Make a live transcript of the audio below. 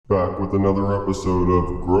Back with another episode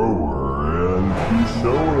of Grower and the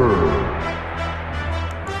Shower.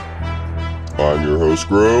 I'm your host,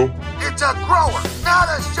 Grow. It's a grower, not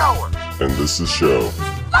a shower. And this is Show.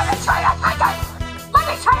 Let me try your content! Let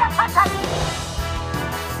me try your content!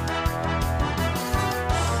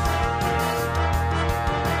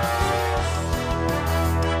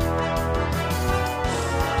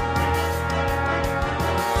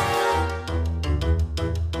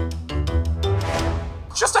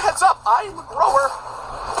 Just a heads up, I'm a grower.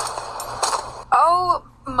 Oh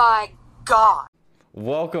my god.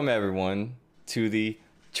 Welcome, everyone, to the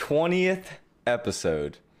 20th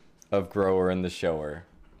episode of Grower and the Shower.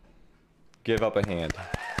 Give up a hand.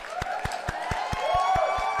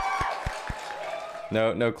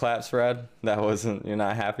 No claps, Brad? That wasn't, you're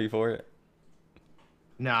not happy for it?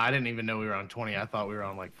 No, I didn't even know we were on 20. I thought we were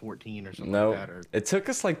on like 14 or something No, like that. Or... it took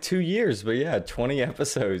us like 2 years, but yeah, 20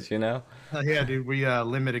 episodes, you know? yeah, dude, we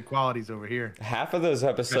limited qualities over here. Half of those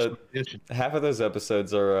episodes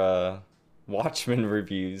are Watchmen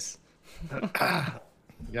reviews.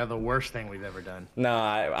 Yeah, the worst thing we've ever done. No,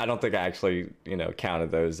 I don't think I actually,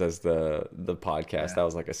 counted those as the podcast. Yeah. That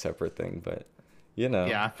was like a separate thing, but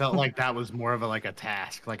Yeah, I felt like that was more of a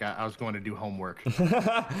task. Like I was going to do homework.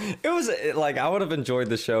 It was like I would have enjoyed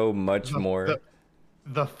the show much more.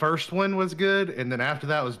 The first one was good, and then after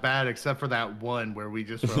that was bad, except for that one where we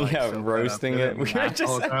just were like roasting it. We were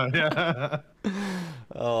just yeah.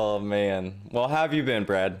 Oh man. Well, how have you been,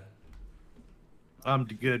 Brad? I'm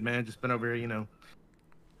good, man. Just been over here,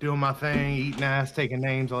 doing my thing, eating ass, taking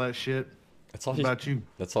names, all that shit. That's all. What about you?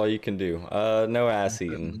 That's all you can do. No ass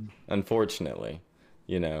eating, unfortunately.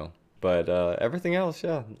 But everything else,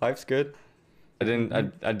 yeah, life's good. I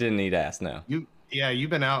didn't eat ass. No. You've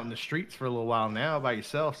been out in the streets for a little while now by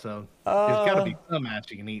yourself, so there's got to be some ass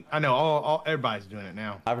you can eat. I know everybody's doing it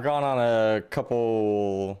now. I've gone on a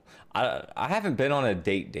couple. I haven't been on a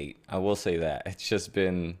date. I will say that it's just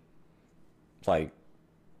been like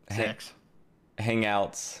Sex.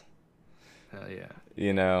 Hangouts. Hell yeah.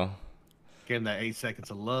 Give him that 8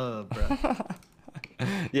 seconds of love, bro.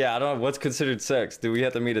 Yeah, I don't know what's considered sex. Do we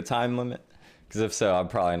have to meet a time limit? Because if so, I'm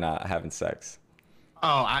probably not having sex.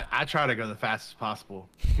 Oh, I try to go the fastest possible.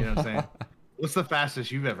 You know what I'm saying? What's the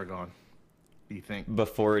fastest you've ever gone, do you think?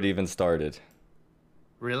 Before it even started.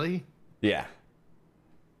 Really? Yeah.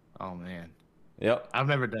 Oh, man. Yep. I've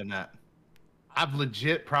never done that. I've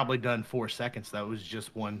legit probably done 4 seconds. That was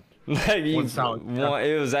just one solid.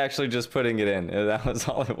 It was actually just putting it in. That was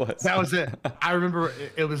all it was. That was it. I remember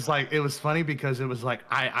it was funny because it was like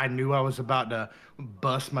I knew I was about to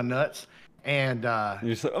bust my nuts. And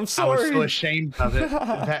You're so, I'm sorry. I was so ashamed of it.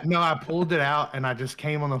 I pulled it out and I just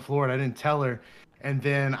came on the floor and I didn't tell her. And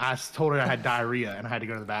then I told her I had diarrhea and I had to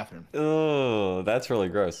go to the bathroom. Oh, that's really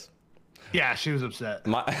gross. Yeah, she was upset.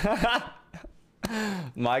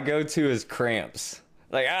 My go-to is cramps.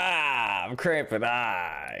 Like, I'm cramping.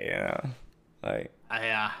 I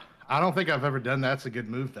don't think I've ever done that. It's a good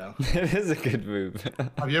move, though. It is a good move.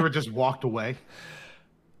 Have you ever just walked away?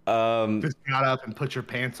 Just got up and put your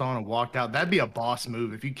pants on and walked out. That'd be a boss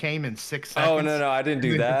move. If you came in 6 seconds. Oh, no, I didn't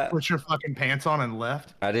do that. Put your fucking pants on and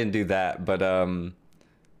left. I didn't do that, but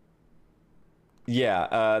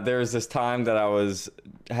there was this time that I was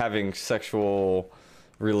having sexual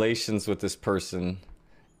relations with this person,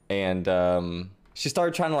 and she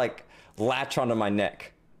started trying to like latch onto my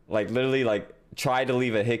neck, like literally like try to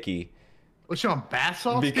leave a hickey. Was she on bath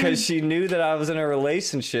salts? Because dude? she knew that I was in a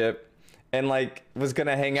relationship and like was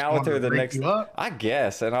gonna hang out with her the next. I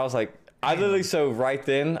guess, and I was like, I literally right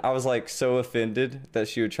then I was like so offended that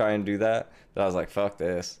she would try and do that I was like, fuck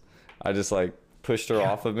this. I just like pushed her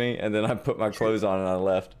off of me, and then I put my clothes on and I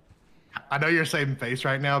left. I know you're saving face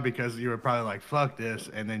right now because you were probably like, fuck this,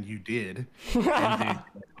 and then you did. And then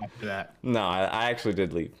after that. No, I actually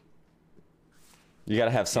did leave. You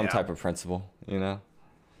gotta have some type of principle, I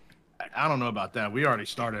don't know about that. We already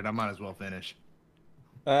started. I might as well finish.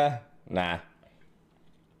 Nah.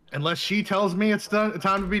 Unless she tells me it's time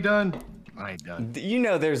to be done, I ain't done.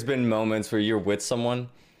 There's been moments where you're with someone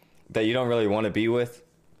that you don't really want to be with.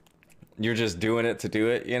 You're just doing it to do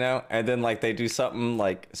it, and then like they do something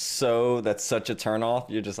like that's such a turn off.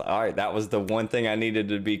 You're just like, all right, that was the one thing I needed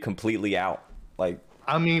to be completely out. Like,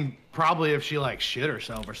 I mean, probably if she like shit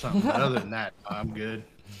herself or something. But other than that, I'm good.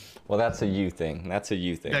 Well, that's a you thing.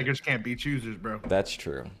 Beggars can't be choosers, bro. That's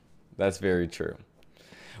true. That's very true.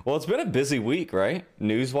 Well, it's been a busy week, right?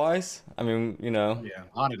 News-wise. I mean, Yeah,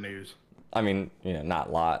 a lot of news. I mean,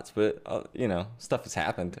 not lots, but stuff has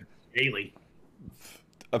happened. Daily.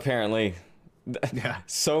 Apparently. Yeah.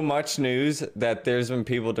 So much news that there's been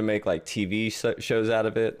people to make like TV shows out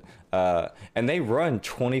of it. And they run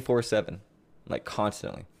 24/7, like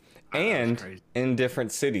constantly, and crazy. in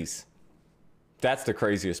different cities. That's the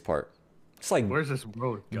craziest part. It's like, Where's this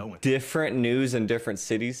road going? different news in different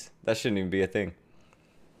cities. That shouldn't even be a thing.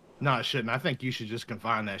 No, it shouldn't. I think you should just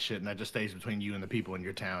confine that shit, and that just stays between you and the people in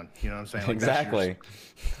your town. You know what I'm saying? Like, that's Exactly.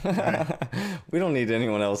 We don't need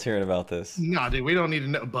anyone else hearing about this. No, dude, we don't need to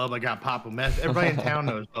know Bubba got popped with meth. Everybody in town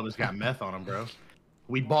knows Bubba's got meth on him, bro.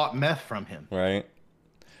 We bought meth from him. Right.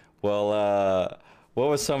 Well, what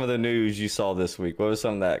was some of the news you saw this week? What was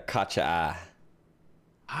something that caught your eye?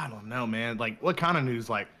 I don't know, man. Like, what kind of news?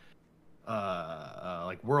 Like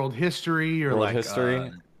world history or World like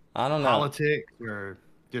history? I don't know. politics or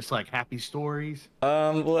just like happy stories?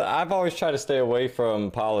 Well, I've always tried to stay away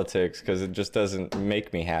from politics because it just doesn't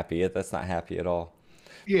make me happy. That's not happy at all.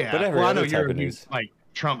 Yeah. But every well, I other know type you're of a huge, news. like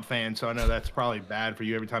Trump fan, so I know that's probably bad for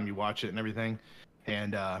you every time you watch it and everything.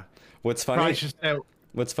 And What's probably funny? just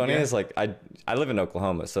What's funny Yeah. is like I live in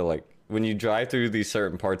Oklahoma, so like when you drive through these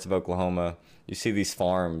certain parts of Oklahoma, you see these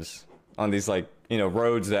farms on these like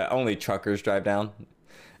roads that only truckers drive down,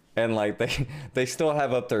 and like they still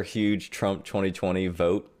have up their huge Trump 2020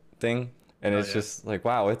 vote thing, and it's yeah. just like,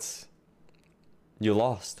 wow, you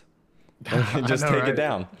lost. I Just know, take right? it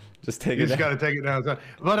down. Just take You it just got down. to take it down.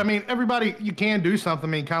 But I mean, everybody, you can do something.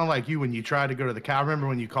 I mean, kind of like you when you tried to go to the. I remember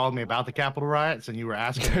when you called me about the Capitol riots and you were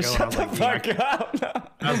asking to go. Shut And the I was like, fuck up.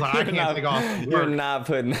 No. I was like, I You're can't not- take off from You're work. not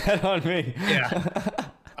putting that on me. Yeah,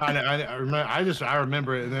 I remember. I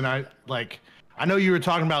remember it, and then I know you were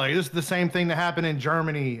talking about like this is the same thing that happened in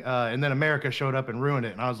Germany, and then America showed up and ruined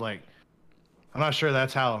it, and I was like, I'm not sure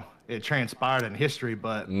that's how it transpired in history,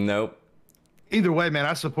 but Nope. either way, man,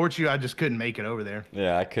 I support you. I just couldn't make it over there.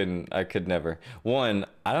 Yeah, I could never. One,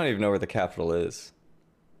 I don't even know where the Capitol is.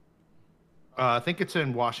 I think it's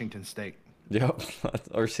in Washington State. Yep.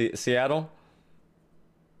 Or Seattle?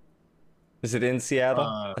 Is it in Seattle?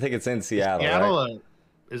 I think it's in Seattle. Seattle, Right?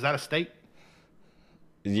 is that a state?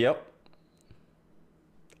 Yep.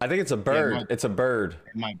 I think it's a bird. might- It's a bird.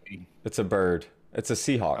 It might be. It's a bird. It's a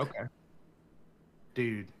Seahawk. Okay.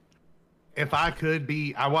 Dude, if I could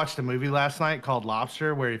be, I watched a movie last night called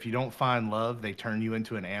Lobster, where if you don't find love, they turn you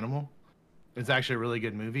into an animal. It's actually a really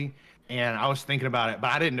good movie. And I was thinking about it,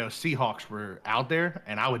 but I didn't know Seahawks were out there,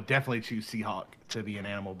 and I would definitely choose Seahawk to be an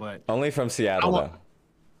animal. But Only from Seattle, I though.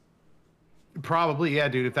 wa- probably, yeah,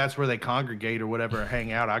 dude, if that's where they congregate or whatever, or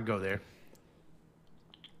hang out, I'd go there.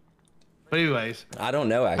 But anyways, I don't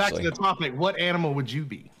know, back to actually. the topic, what animal would you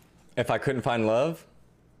be? If I couldn't find love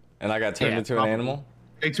and I got turned Yeah, into probably. an animal?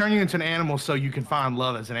 They turn you into an animal so you can find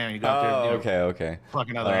love as an animal. You go out there and, Oh, you know, okay.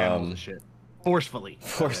 fucking other animals and shit. Forcefully.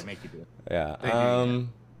 That's how they make you do it. Yeah. They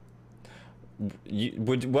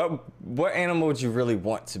do, What animal would you really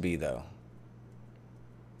want to be, though?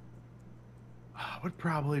 Would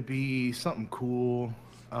probably be something cool.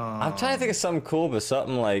 I'm trying to think of something cool, but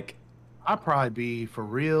something like, I'd probably be for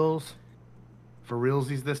reals. For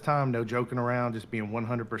realsies this time, no joking around, just being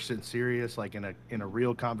 100% serious, like in a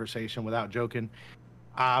real conversation without joking.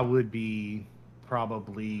 I would be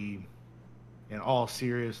probably, in all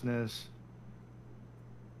seriousness,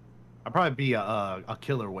 I'd probably be a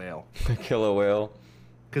killer whale. a killer whale.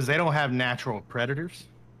 Because they don't have natural predators.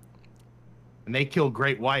 And they kill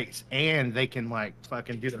great whites, and they can like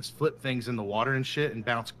fucking do those flip things in the water and shit and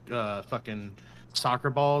bounce fucking soccer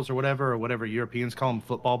balls or whatever Europeans call them,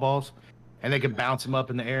 football balls. And they can bounce them up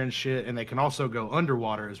in the air and shit, and they can also go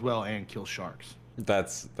underwater as well and kill sharks.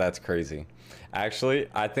 That's crazy. Actually,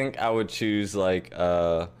 I think I would choose like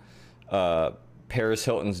Paris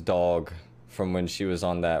Hilton's dog from when she was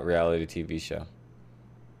on that reality TV show.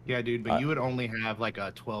 Yeah, dude, but you would only have like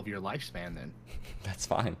a 12-year lifespan then. That's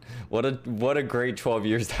fine. What a great 12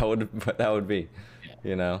 years that would be.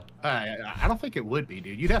 You know? I don't think it would be,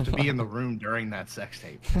 dude. You'd have to be in the room during that sex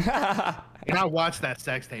tape. And I watched that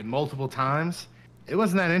sex tape multiple times. It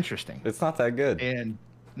wasn't that interesting. It's not that good. And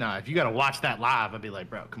no, if you got to watch that live, I'd be like,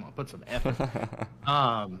 bro, come on, put some effort.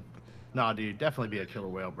 No, dude, definitely be a killer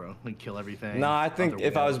whale, bro. We kill everything. No, I think Other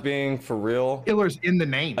if I was whales. being for real, Killer's in the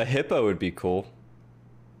name. a hippo would be cool.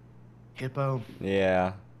 Hippo.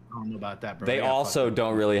 Yeah. I don't know about that, bro. They got also fucking-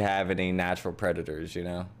 don't really have any natural predators, you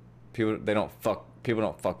know? People don't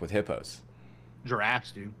fuck with hippos.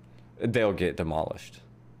 Giraffes, dude. They'll get demolished.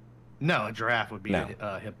 No, a giraffe would be No.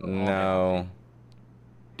 a hippo. No.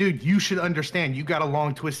 Dude, you should understand. You got a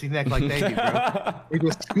long, twisty neck like they do, bro. They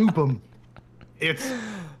just scoop them. It's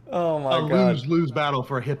Oh my a god. lose battle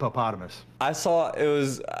for a hippopotamus. I saw it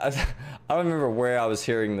was I don't remember where I was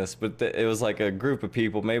hearing this, but it was like a group of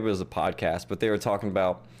people, maybe it was a podcast, but they were talking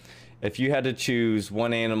about if you had to choose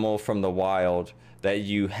one animal from the wild that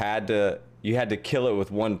you had to you had to kill it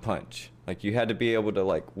with one punch. Like you had to be able to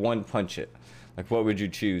like one punch it. Like what would you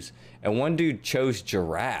choose? And one dude chose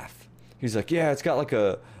giraffe. He's like, yeah, it's got like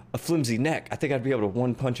a flimsy neck. I think I'd be able to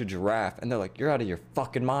one punch a giraffe. And they're like, you're out of your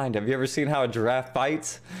fucking mind. Have you ever seen how a giraffe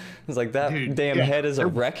fights? It's like that damn head is a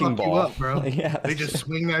wrecking ball. Up, bro. Yeah, they just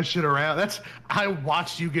swing that shit around. I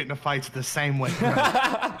watched you get into fights the same way.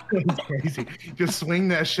 It's crazy. Just swing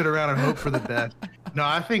that shit around and hope for the best. No,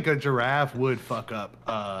 I think a giraffe would fuck up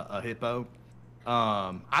a hippo.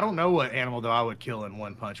 I don't know what animal though I would kill in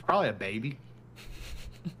one punch. Probably a baby.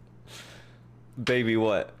 Baby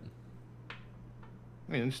what?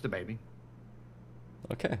 I mean, just a baby.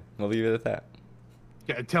 Okay, we'll leave it at that.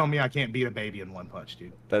 Yeah, tell me I can't beat a baby in one punch,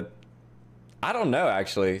 dude. I don't know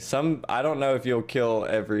actually. I don't know if you'll kill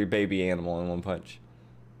every baby animal in one punch.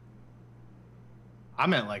 I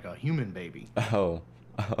meant like a human baby. Oh.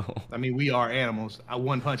 I mean, we are animals.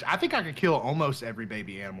 One punch. I think I could kill almost every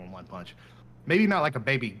baby animal in one punch. Maybe not like a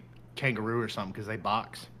baby kangaroo or something because they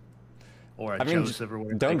box. Or a Joseph or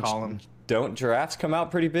whatever they call them. Don't giraffes come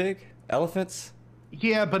out pretty big? Elephants?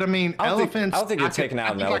 Yeah, but I mean, elephants. I don't think you're taking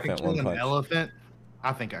out an elephant one punch. Elephant.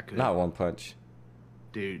 I think I could. Not one punch.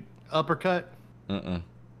 Dude, uppercut. They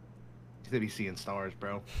be seeing stars,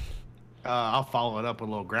 bro. I'll follow it up with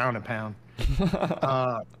a little ground and pound.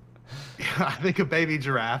 I think a baby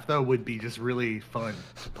giraffe though would be just really fun.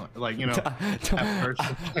 Like I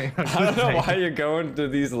don't know why you're going to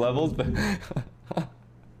these levels, but.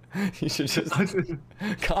 You should just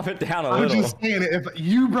calm it down a little. I'm just saying, if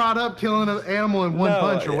you brought up killing an animal in one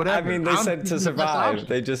punch or whatever. I mean, they said to survive.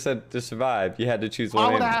 They just said to survive. You had to choose one.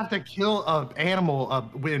 Why would I have to kill an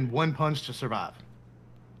animal in one punch to survive?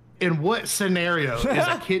 In what scenario is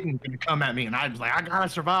a kitten going to come at me and I'm like, I gotta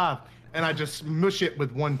survive, and I just mush it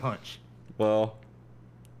with one punch? Well,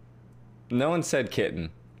 no one said kitten.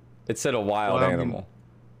 It said a wild animal.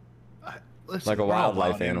 Listen, like a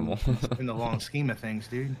wildlife animal. In the long scheme of things,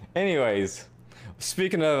 dude. Anyways,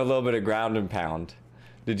 speaking of a little bit of ground and pound,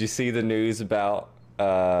 did you see the news about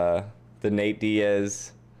the Nick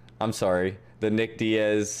Diaz?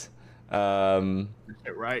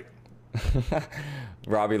 Right.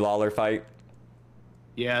 Robbie Lawler fight?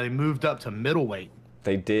 Yeah, they moved up to middleweight.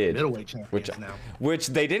 They did. Middleweight champions now. Which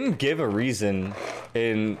they didn't give a reason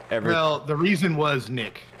in every... Well, the reason was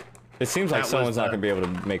Nick. It seems like someone's not going to be able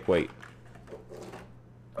to make weight.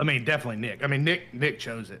 I mean, definitely Nick. I mean, Nick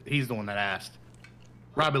chose it. He's the one that asked.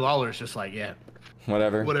 Robbie Lawler is just like, yeah,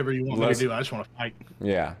 whatever you want me to do. I just want to fight.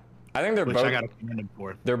 Yeah, I think I got to commend him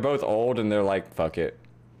for. They're both old, and they're like, fuck it.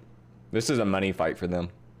 This is a money fight for them.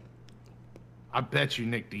 I bet you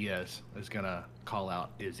Nick Diaz is gonna call out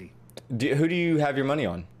Izzy. Who do you have your money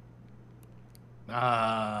on?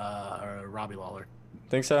 Robbie Lawler.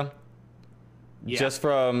 Think so? Yeah. Just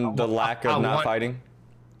from the lack of not fighting?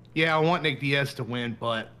 Yeah, I want Nick Diaz to win,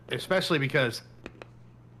 but especially because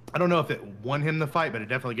I don't know if it won him the fight, but it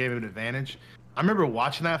definitely gave him an advantage. I remember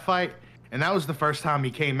watching that fight, and that was the first time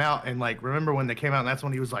he came out. And like, remember when they came out, and that's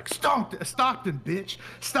when he was like, Stockton, bitch,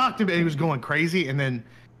 Stockton, and he was going crazy. And then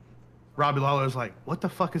Robbie Lawler was like, what the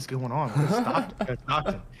fuck is going on?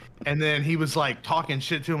 Stockton. And then he was like talking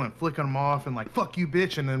shit to him and flicking him off and like, fuck you,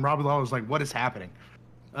 bitch. And then Robbie Lawler was like, what is happening?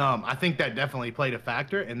 I think that definitely played a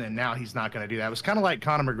factor, and then now he's not going to do that. It was kind of like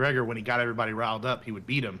Conor McGregor when he got everybody riled up, he would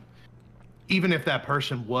beat him. Even if that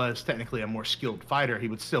person was technically a more skilled fighter, he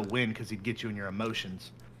would still win because he'd get you in your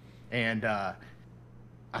emotions. And I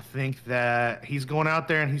think that he's going out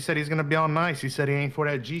there, and he said he's going to be all nice. He said he ain't for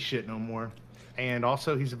that G shit no more. And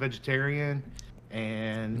also, he's a vegetarian.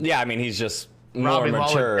 And yeah, I mean, he's just more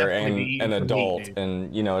mature and an adult,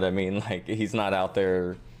 and you know what I mean? Like, he's not out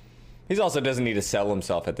there... He also doesn't need to sell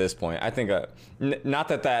himself at this point. I think, not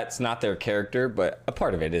that that's not their character, but a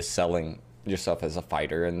part of it is selling yourself as a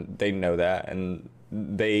fighter, and they know that, and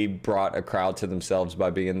they brought a crowd to themselves by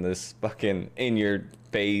being this fucking in your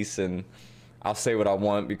face, and I'll say what I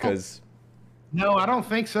want because... No, I don't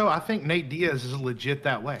think so. I think Nate Diaz is legit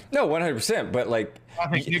that way. No, 100%, but like... I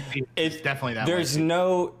think Nick Diaz is definitely that way. There's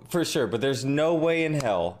no... For sure, but there's no way in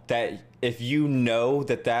hell that if you know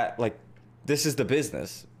that, like, this is the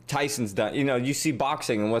business... Tyson's done, you know, you see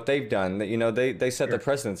boxing and what they've done, that, you know, they set the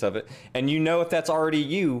precedence of it, and you know if that's already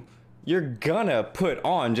you're gonna put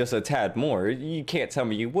on just a tad more. You can't tell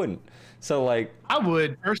me you wouldn't. So like, I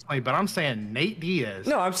would personally, but I'm saying Nate Diaz.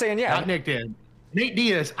 No, I'm saying yeah. Not Nick Diaz. Nate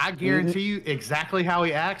Diaz, I guarantee you exactly how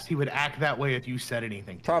he acts. He would act that way if you said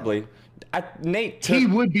anything to Probably. him. He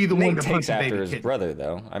would be the one to takes punch after his kid. brother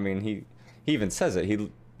though. I mean, he even says it.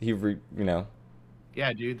 You know.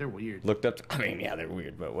 Yeah, dude, they're weird. Looked up. I mean, yeah, they're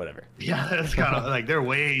weird, but whatever. Yeah, that's kind of like they're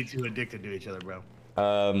way too addicted to each other, bro.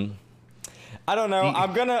 I don't know.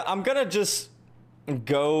 I'm gonna just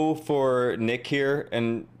go for Nick here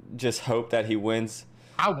and just hope that he wins.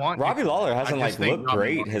 I want Robbie Lawler hasn't I just like think looked Robbie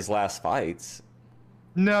great Lawler- his last fights.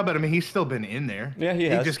 No, but I mean, he's still been in there. Yeah, he He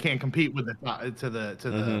has. just can't compete with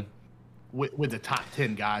the with the top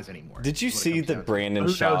 10 guys anymore. Did you is what it see comes the down to. Brandon Who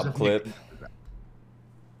knows Schaub if clip? Nick-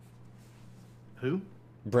 Who?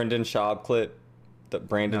 Brendan Schaub clip. The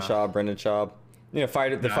Brandon No. Schaub. You know,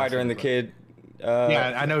 fighter No, I fighter seen and the the kid.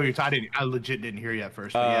 Yeah, I know who you're talking. I legit didn't hear you at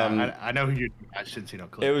first. But Um, yeah, I know who you're. I shouldn't see no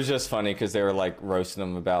clip. It was just funny because they were like roasting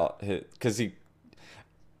him about his, because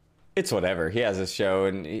it's whatever. He has his show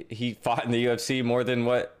and he fought in the UFC more than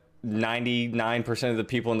what 99% of the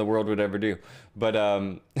people in the world would ever do. But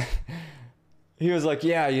he was like,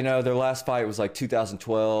 yeah, you know, their last fight was like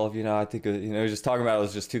 2012. You know, I think, you know, he was just talking about it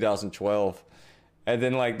was just 2012. And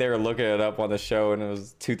then like they were looking it up on the show and it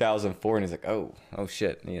was 2004. And he's like, oh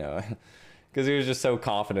shit, you know, because he was just so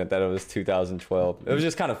confident that it was 2012. It was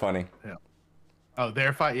just kind of funny. Yeah. Oh,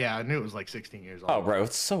 their fight. Yeah, I knew it was like 16 years old. Oh, bro,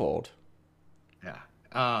 it's so old. Yeah.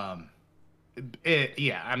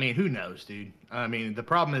 Yeah. I mean, who knows, dude? I mean, the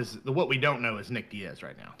problem is what we don't know is Nick Diaz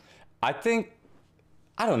right now. I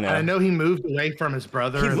don't know. And I know he moved away from his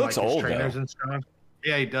brother. He and looks like his old, trainers though. and stuff.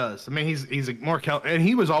 Yeah, he does. I mean, he's a more and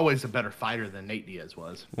he was always a better fighter than Nate Diaz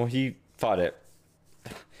was. Well, he fought it.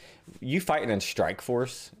 You fighting in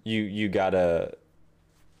Strikeforce, you gotta.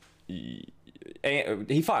 And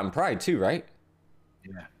he fought in Pride too, right?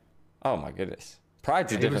 Yeah. Oh my goodness,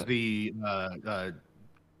 Pride's a He was different. the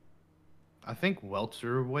I think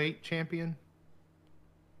welterweight champion.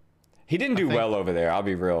 He didn't do think- well over there. I'll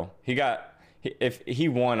be real. If he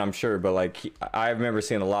won, I'm sure, but like I remember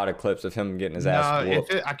seeing a lot of clips of him getting his ass No,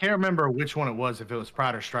 whooped. I can't remember which one it was. If it was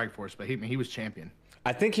Pride or Strikeforce, but he was champion.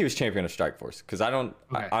 I think he was champion of Strikeforce because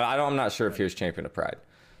Okay. I'm not sure if he was champion of Pride.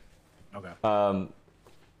 Okay.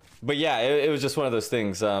 But yeah, it was just one of those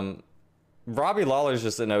things. Robbie Lawler's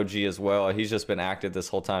just an OG as well. He's just been active this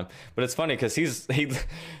whole time. But it's funny because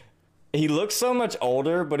he looks so much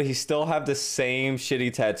older, but he still have the same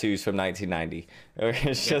shitty tattoos from 1990.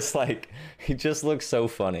 It's just like he just looks so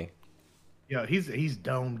funny. Yeah, he's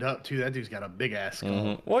domed up too. That dude's got a big ass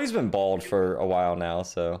skull. Well, he's been bald for a while now,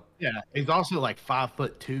 so Yeah, he's also like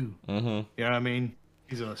 5'2". Mm-hmm. You know what I mean?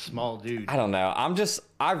 He's a small dude. I don't know.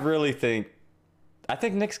 I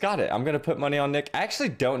think Nick's got it. I'm gonna put money on Nick. I actually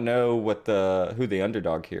don't know who the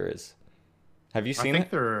underdog here is. Have you I seen think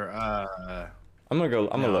it? they're. I'm gonna go.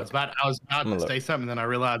 I'm No, gonna I look. was about to look. say something, then I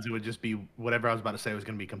realized it would just be whatever I was about to say was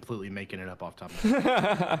going to be completely making it up off top of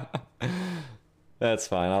my head. That's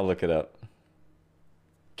fine. I'll look it up.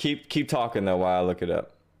 Keep talking though while I look it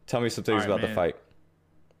up. Tell me some things All right, about the man. fight.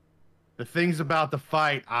 The things about the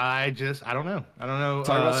fight, I don't know. I don't know.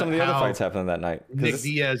 Talk about some of the other how fights happening that night. 'Cause Nick this-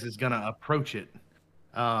 Diaz is going to approach it.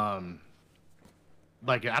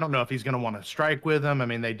 Like, I don't know if he's going to want to strike with him. I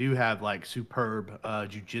mean, they do have like superb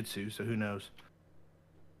jiu-jitsu, so who knows?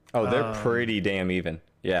 Oh, they're pretty damn even.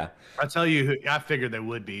 Yeah. I tell you, I figured they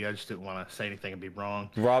would be. I just didn't want to say anything and be wrong.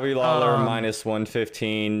 Robbie Lawler minus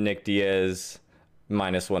 115, Nick Diaz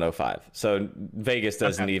minus 105. So Vegas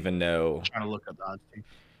doesn't Okay. even know. Trying to look up the odds. Too.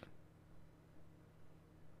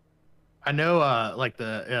 I know, like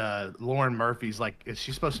the Lauren Murphy's like, is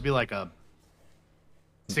she supposed to be like a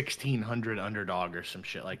 1,600 underdog or some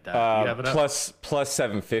shit like that? You have it up? plus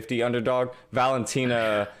 750 underdog.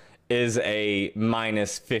 Valentina is a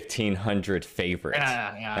minus 1,500 favorite.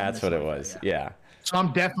 Yeah, That's what it was. Yeah. So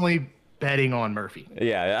I'm definitely betting on Murphy.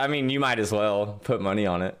 Yeah. I mean, you might as well put money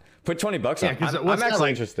on it. Put $20 on Yeah, it. 'cause I'm what's that actually like?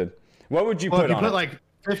 interested. What would you Well, put if you on put it? like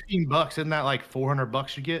 $15, isn't that like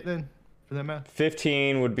 $400 you get then for that math?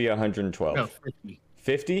 15 would be 112. No, 50.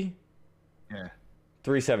 50? Yeah.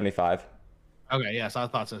 375. Okay, yeah, so I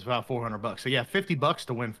thought so. It's about $400. So yeah, $50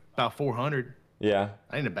 to win about 400. Yeah.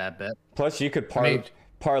 Ain't a bad bet. Plus, you could mean-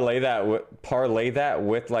 parlay that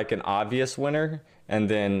with like an obvious winner, and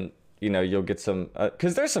then you'll get some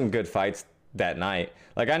because there's some good fights that night.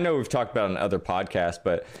 Like I know we've talked about it on other podcasts,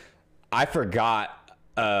 but I forgot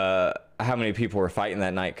how many people were fighting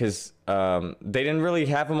that night because they didn't really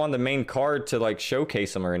have them on the main card to like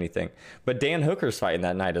showcase them or anything. But Dan Hooker's fighting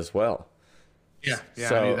that night as well. Yeah, I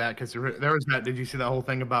So- knew that because there was that. Did you see that whole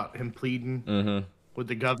thing about him pleading with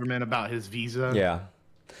the government about his visa? Yeah.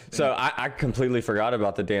 So I completely forgot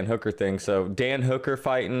about the Dan Hooker thing. So Dan Hooker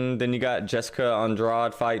fighting, then you got Jessica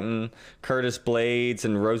Andrade fighting, Curtis Blades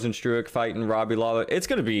and Rosenstruik fighting Robbie Lawler. It's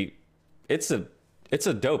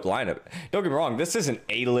a dope lineup. Don't get me wrong, this isn't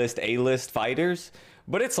A-list fighters,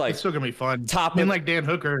 but it's like It's still gonna be fun. Top I mean, of- like Dan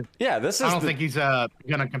Hooker. yeah, this is I don't think he's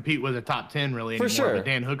gonna compete with a top 10 really For anymore. sure. But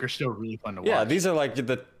Dan Hooker's still really fun to watch. yeah, these are like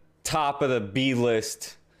the top of the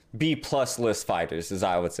B-list B plus list fighters, as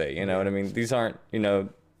I would say. You know what I mean? These aren't,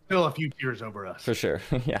 Still a few tiers over us. for sure.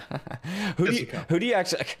 Yeah. Who do you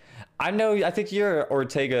actually? I think you're an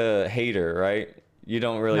Ortega hater, right? You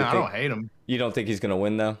don't really. No, I don't hate him. You don't think he's gonna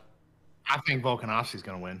win though? I think Volkanovski's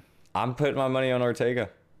gonna win. I'm putting my money on Ortega.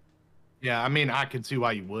 Yeah, I mean, I can see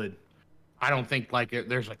why you would. I don't think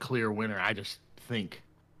there's a clear winner. I just think,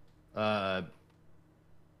 when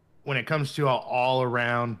it comes to an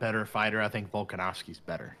all-around better fighter, I think Volkanovski's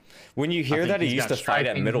better. When you hear that he used to fight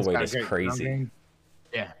at middleweight, it's crazy.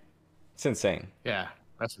 Yeah. It's insane. Yeah,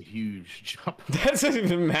 that's a huge jump. That's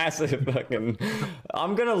a massive fucking.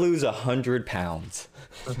 I'm gonna lose 100 pounds.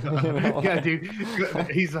 Yeah, dude,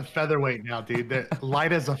 he's a featherweight now, dude. They're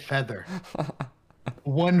light as a feather.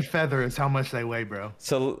 One feather is how much they weigh, bro.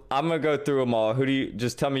 So I'm gonna go through them all. Who do you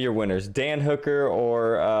just tell me your winners? Dan Hooker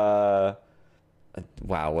or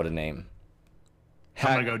wow, what a name.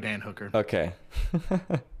 I'm gonna go Dan Hooker. Okay.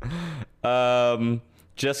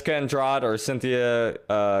 Jessica Andrade or Cynthia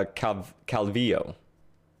Calvillo?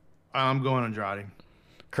 I'm going Andrade.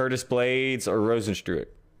 Curtis Blades or Rosenstruik?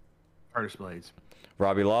 Curtis Blades.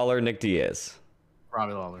 Robbie Lawler, Nick Diaz.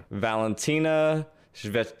 Robbie Lawler. Valentina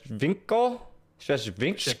Shevchenko?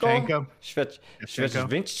 Shevchenko?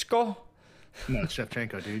 Shevchenko? No,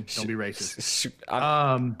 Shevchenko, dude. Don't be racist.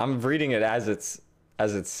 I'm reading it as it's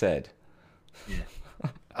said.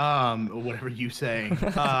 Whatever you say.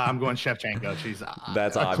 I'm going Shevchenko. She's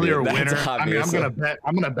That's a obvious. clear That's winner. I mean, obvious.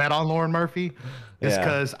 I'm gonna bet on Lauren Murphy, just Yeah.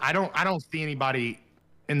 because I don't see anybody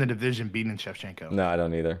in the division beating Shevchenko. No, I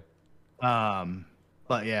don't either.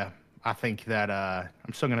 But yeah, I think that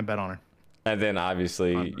I'm still gonna bet on her. And then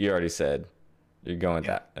obviously you already said you're going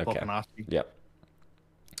that. Okay. Volkanovski. Yep.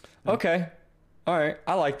 Okay. All right.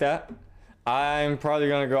 I like that. I'm probably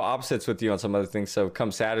gonna go opposites with you on some other things. So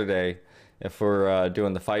come Saturday, if we're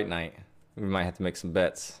doing the fight night, we might have to make some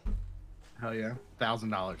bets. Hell yeah,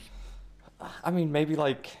 $1,000. I mean, maybe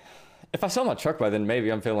like if I sell my truck by then,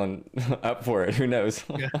 maybe I'm feeling up for it. Who knows?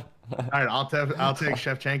 Yeah. All right, I'll take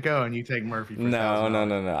Shevchenko and you take Murphy. For No.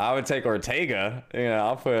 $1,000. I would take Ortega.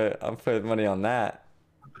 I'll put money on that.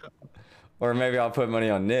 Or maybe I'll put money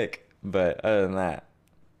on Nick. But other than that.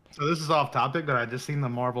 So this is off topic, but I just seen the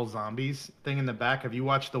Marvel Zombies thing in the back. Have you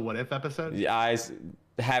watched the What If episode? Yeah, I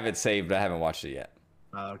have it saved, but I haven't watched it yet.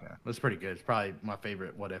 Oh, okay. That's pretty good. It's probably my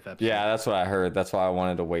favorite What If episode. Yeah, that's what I heard. That's why I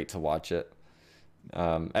wanted to wait to watch it.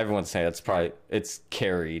 Everyone's saying it's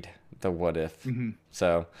carried the What If. Mm-hmm.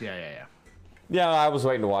 So Yeah. I was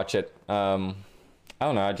waiting to watch it. I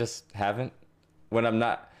don't know. I just haven't. When I'm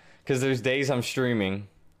not, because there's days I'm streaming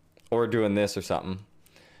or doing this or something.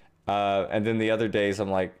 And then the other days I'm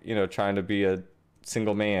like, trying to be a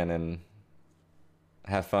single man and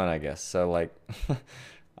have fun, I guess. So like,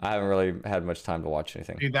 I haven't really had much time to watch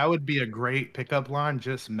anything. Dude, that would be a great pickup line.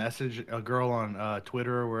 Just message a girl on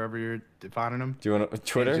Twitter or wherever you're finding them. Do you want to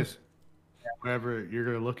Twitter? Just, wherever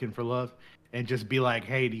you're looking for love. And just be like,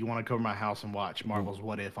 hey, do you want to come to my house and watch Marvel's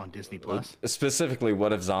What If on Disney Plus? Specifically,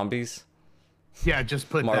 What If Zombies? Yeah, just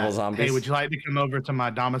put Marvel that. Zombies? Hey, would you like to come over to my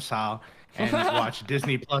domicile and watch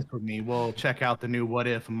Disney Plus with me? We'll check out the new What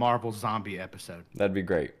If Marvel Zombie episode. That'd be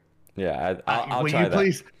great. Yeah, I'll Will try you that.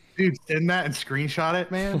 please, dude, send that and screenshot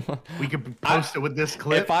it, man? We could post it with this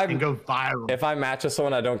clip and go viral. If I match with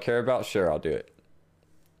someone I don't care about, sure, I'll do it.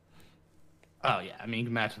 Oh, yeah. I mean, you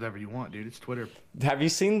can match whatever you want, dude. It's Twitter. Have you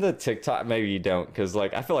seen the TikTok? Maybe you don't, because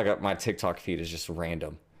like I feel like my TikTok feed is just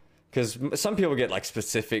random. Because some people get like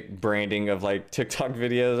specific branding of like TikTok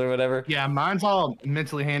videos or whatever. Yeah, mine's all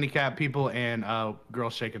mentally handicapped people and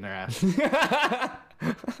girls shaking their ass.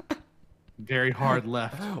 Very hard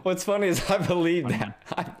left. What's funny is I believe that.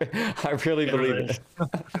 I really believe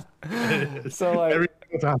it. So like, Every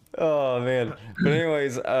time. oh man. But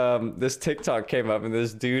anyways, this TikTok came up and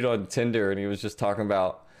this dude on Tinder and he was just talking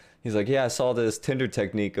about. He's like, yeah, I saw this Tinder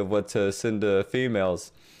technique of what to send to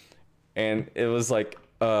females, and it was like,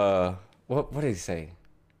 what did he say?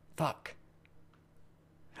 Fuck.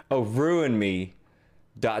 Oh, ruin me. ...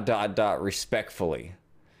 respectfully.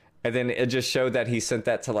 And then it just showed that he sent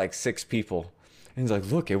that to like 6 people. And he's like,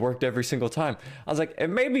 look, it worked every single time. I was like, it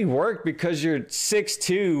maybe worked because you're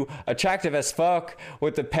 6'2", attractive as fuck,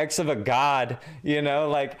 with the pecs of a god,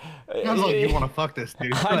 like... Sounds like you want to fuck this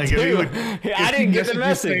dude. I Like, do. I didn't get the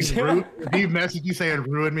message. message. If he messaged you saying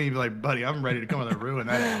ruin me, you'd be like, buddy, I'm ready to come and ruin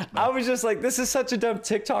that ass. I was just like, this is such a dumb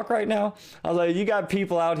TikTok right now. I was like, you got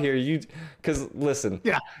people out here, because listen.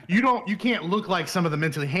 Yeah, you can't look like some of the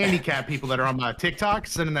mentally handicapped people that are on my TikTok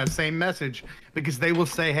sending that same message, because they will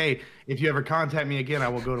say, hey, if you ever contact me again, I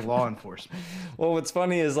will go to law enforcement. Well, what's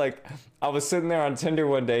funny is like, I was sitting there on Tinder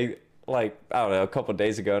one day, like, I don't know, a couple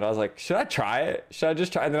days ago, and I was like, should I try it? Should I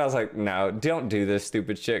just try it? And then I was like, no, don't do this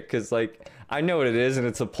stupid shit, because, like, I know what it is, and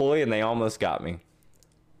it's a ploy, and they almost got me.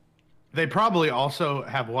 They probably also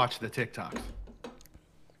have watched the TikToks.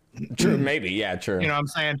 True, maybe, yeah, true. You know what I'm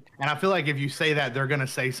saying? And I feel like if you say that, they're gonna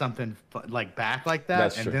say something like back like that,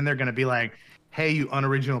 That's and true. then they're gonna be like, "Hey, you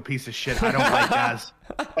unoriginal piece of shit! I don't like guys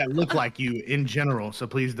that look like you in general, so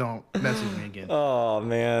please don't message me again." Oh,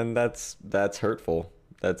 man, that's hurtful.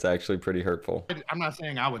 That's actually pretty hurtful. I'm not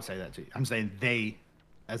saying I would say that to you. I'm saying they,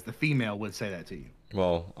 as the female, would say that to you.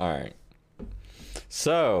 Well, all right.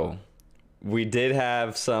 So, we did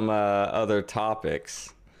have some other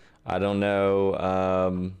topics. I don't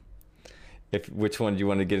know which one you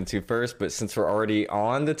want to get into first, but since we're already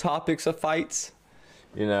on the topics of fights,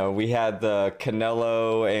 you know, we had the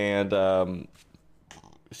Canelo and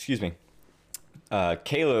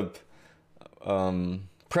Caleb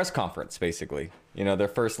press conference, basically. You know, their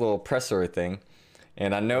first little presser thing.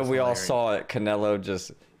 And I know we all saw it. Canelo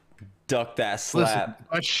just ducked that slap.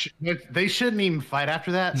 Listen, they shouldn't even fight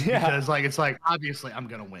after that because, like, it's like, obviously I'm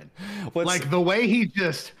gonna win. Like the way he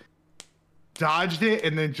just dodged it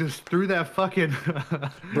and then just threw that fucking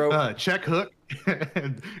check hook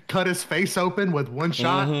and cut his face open with one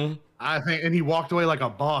shot. I think, and he walked away like a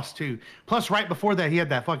boss too. Plus, right before that, he had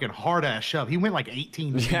that fucking hard ass shove. He went like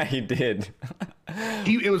 18 feet. Yeah, he did.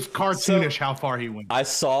 It was cartoonish how far he went. I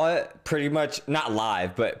saw it pretty much, not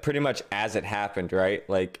live, but pretty much as it happened, right?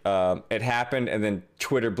 Like, it happened, and then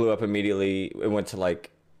Twitter blew up immediately. It went to like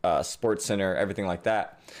Sports Center, everything like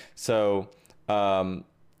that. So I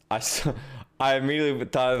immediately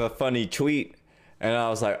thought of a funny tweet, and I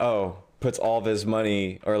was like, oh, puts all of his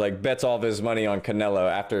money, or like bets all of his money on Canelo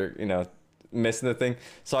after, you know, missing the thing.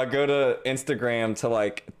 So I go to Instagram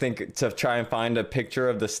to try and find a picture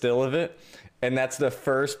of the still of it. And that's the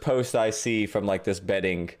first post I see from like this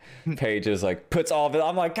betting page, is like puts all of it.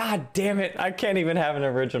 I'm like, God damn it. I can't even have an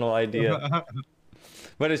original idea.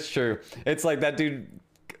 But it's true. It's like that dude,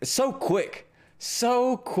 so quick,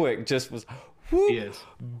 just was, whoop, He is.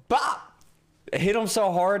 bop, hit him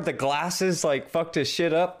so hard. The glasses like fucked his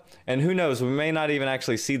shit up. And who knows, we may not even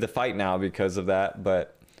actually see the fight now because of that.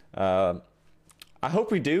 But I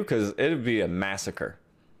hope we do, because it would be a massacre.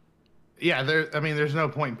 Yeah, there's no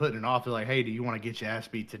point in putting it off. They're like, hey, do you want to get your ass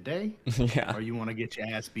beat today? Yeah. Or you want to get your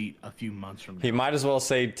ass beat a few months from now? He might as well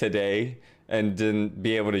say today and didn't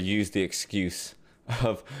be able to use the excuse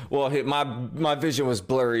of, well, my vision was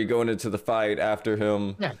blurry going into the fight after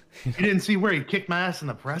him. Yeah. You didn't see where he kicked my ass in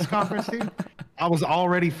the press conference, dude? I was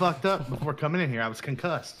already fucked up before coming in here. I was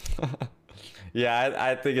concussed. Yeah,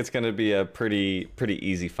 I think it's going to be a pretty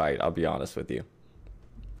easy fight, I'll be honest with you.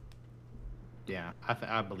 Yeah,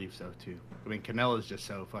 I believe so too. I mean, Canelo's just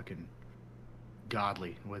so fucking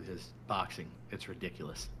godly with his boxing. It's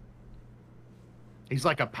ridiculous. He's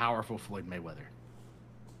like a powerful Floyd Mayweather.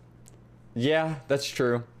 Yeah, that's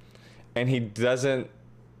true. And he doesn't,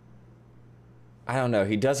 I don't know,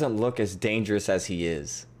 he doesn't look as dangerous as he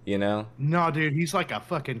is, you know? No, dude, he's like a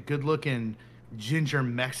fucking good-looking ginger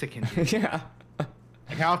Mexican dude. Yeah.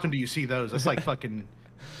 Like, how often do you see those? It's like fucking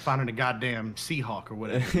finding a goddamn Seahawk or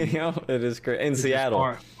whatever. You know, it is great. In Seattle.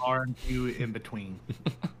 R and Q in between.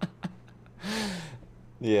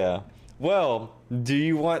 Yeah. Well, do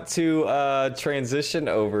you want to transition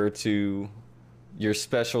over to your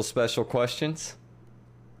special questions?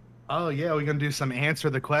 Oh, yeah, we're going to do some answer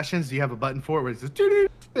the questions. Do you have a button for it where it says, doo-doo,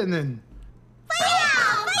 and then...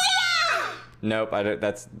 Nope, I don't,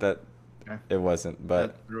 that Okay. it wasn't, but...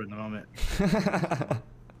 That ruined the moment.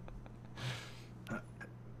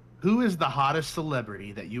 Who is the hottest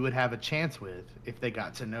celebrity that you would have a chance with if they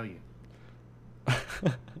got to know you?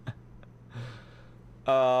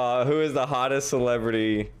 Who is the hottest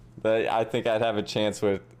celebrity that I think I'd have a chance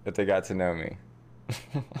with if they got to know me?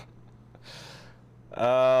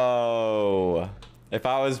 Oh, if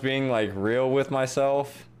I was being like real with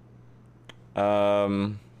myself,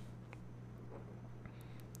 I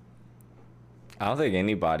don't think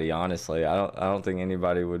anybody, honestly. I don't think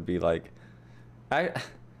anybody would be like,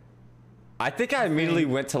 I think I immediately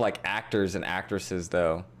went to like actors and actresses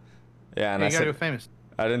though. Yeah, and Yeah, I you gotta said go famous.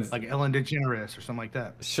 I didn't. Like Ellen DeGeneres or something like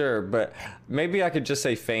that. Sure, but maybe I could just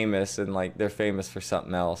say famous and like they're famous for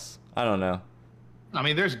something else. I don't know. I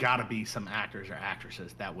mean, there's gotta be some actors or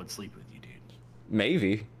actresses that would sleep with you, dude.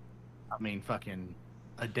 Maybe. I mean, fucking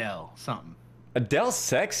Adele, something. Adele's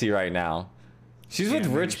sexy right now. She's Yeah, with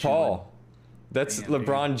maybe Rich she Paul. That's Damn, dude.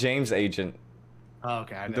 LeBron James' agent. Oh,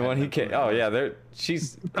 okay. The one he can. Oh yeah,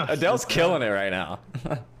 she's Adele's killing it right now.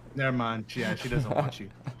 Never mind. Yeah, she doesn't want you.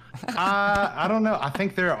 I don't know. I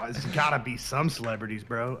think there's gotta be some celebrities,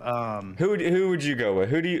 bro. Who would you go with?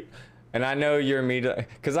 And I know you're immediately,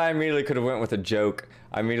 because I immediately could have went with a joke.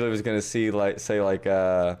 I immediately was gonna say like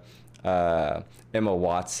Emma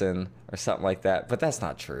Watson or something like that, but that's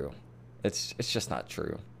not true. It's just not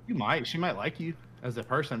true. She might like you as a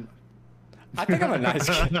person. I think I'm a nice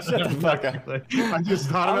guy. Shut the fuck up. I just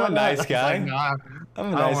thought I'm about a nice that. guy. Like, nah, I'm a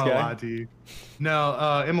I don't nice wanna guy. lie to you.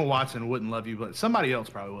 No, Emma Watson wouldn't love you, but somebody else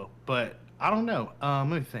probably will. But I don't know. Let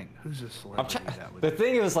me think. Who's this celebrity that would? The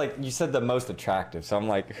thing is, like, you said the most attractive, so I'm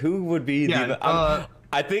like, who would be Yeah,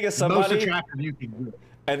 I think of most somebody, attractive you can get.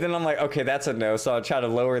 and then I'm like, okay, that's a no, so I'll try to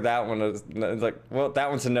lower that one. It's like, well, that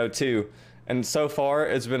one's a no too. And so far,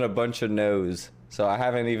 it's been a bunch of no's. So I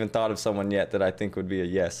haven't even thought of someone yet that I think would be a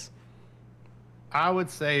yes. I would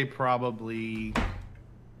say probably.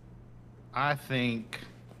 I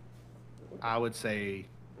would say.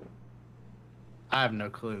 I have no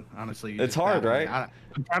clue, honestly. It's hard, right?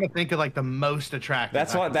 I'm trying to think of like the most attractive.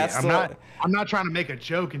 That's what. That's I'm not trying to make a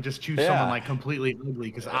joke and just choose Yeah. someone like completely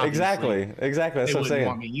ugly because Exactly. That's they what I'm wouldn't saying.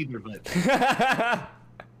 want me either. But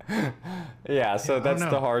Yeah. So that's know.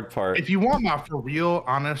 the hard part. if you want my for real,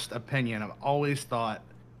 honest opinion, I've always thought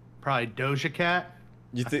probably Doja Cat.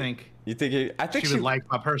 You I think? think You think? I think she would like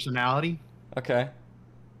my personality. Okay.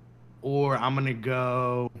 Or I'm gonna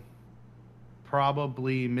go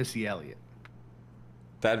probably Missy Elliott.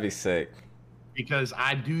 That'd be sick. Because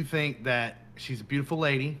I do think that she's a beautiful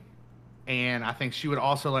lady, and I think she would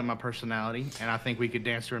also like my personality, and I think we could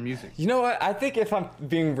dance to her music. You know what? I think if I'm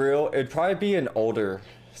being real, it'd probably be an older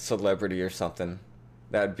celebrity or something.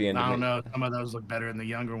 That'd be into I don't me. know. Some of those look better than the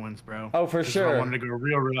younger ones, bro. Oh, for 'Cause if sure. I wanted to go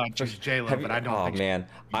real, I'd choose J-Lo, Have but you- I don't Oh think man,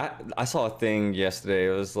 I saw a thing yesterday.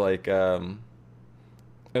 It was like Salma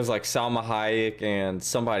Hayek and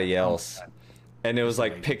somebody else, and it was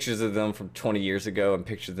like pictures of them from 20 years ago and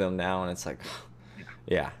pictures of them now, and it's like,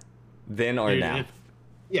 yeah, then or Dude, now.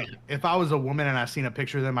 if I was a woman and I seen a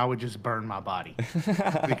picture of them, I would just burn my body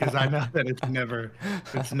because I know that it's never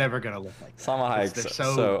gonna look like that. Salma It's- Hayek. they're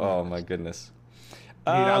So, oh my goodness.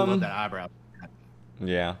 Dude, I love that eyebrow.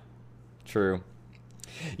 Yeah, true.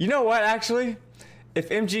 You know what? Actually, if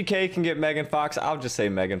MGK can get Megan Fox, I'll just say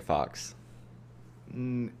Megan Fox.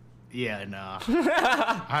 Yeah, nah.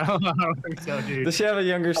 I don't think so, dude. Does she have a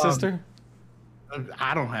younger sister?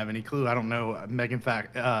 I don't have any clue. I don't know Megan Fox.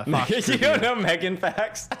 You trivia. don't know Megan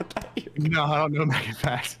Fox? I thought you- No, I don't know Megan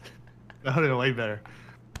Fox. That would have been way better.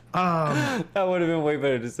 That would have been way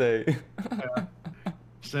better to say.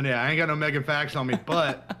 So yeah, I ain't got no Megan Fox on me,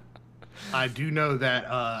 but I do know that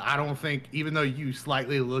I don't think, even though you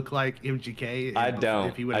slightly look like MGK, I don't.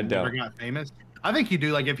 If he would I have never don't. got famous, I think you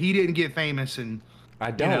do. Like if he didn't get famous and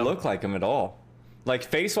I don't know. look like him at all. Like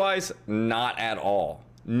face-wise, not at all.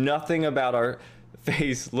 Nothing about our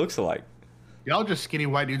face looks alike. y'all just skinny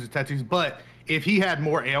white dudes with tattoos. But if he had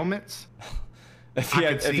more ailments, If I he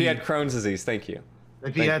could had see- Crohn's disease, thank you.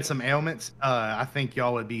 if he Thank had you. some ailments, I think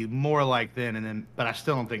y'all would be more like then. And then, but I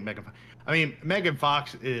still don't think Megan. I mean, Megan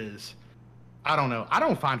Fox is. I don't know. I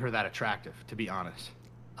don't find her that attractive, to be honest.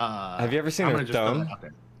 Have you ever seen I'm her gonna just throw thumb? that out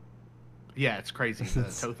there. Yeah, it's crazy. The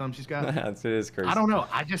toe thumb she's got. It is crazy. I don't know.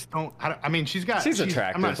 I just don't. I mean, she's She's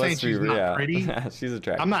attractive. I'm not saying Let's be she's real. not pretty. She's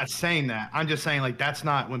attractive. I'm not saying that. I'm just saying like that's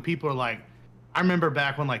not when people are like. I remember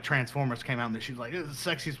back when like Transformers came out and she was like, "This is the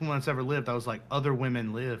sexiest woman that's ever lived." I was like, other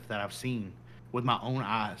women live that I've seen with my own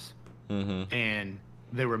eyes, and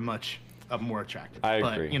they were much more attractive. I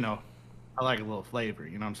but, agree. You know, I like a little flavor.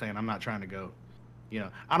 You know what I'm saying? I'm not trying to go. You know,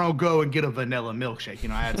 I don't go and get a vanilla milkshake. You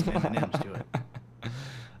know, I add some M&Ms to it.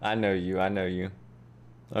 I know you. I know you.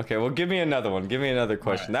 Okay, well, give me another one. Give me another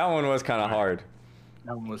question. That one was kind of hard.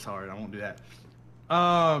 That one was hard. I won't do that.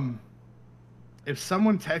 If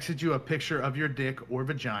someone texted you a picture of your dick or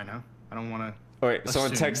vagina, I don't want to. Wait,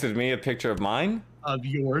 someone assume. texted me a picture of mine? Of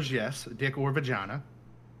yours, yes, dick or vagina,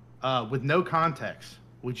 with no context,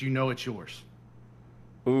 would you know it's yours?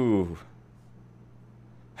 Ooh.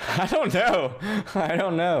 I don't know. I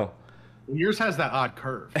don't know. Yours has that odd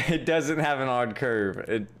curve. It doesn't have an odd curve.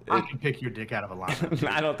 I can pick your dick out of a lineup.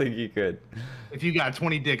 I don't think you could. If you got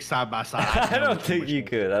 20 dicks side by side, I know don't which think one you was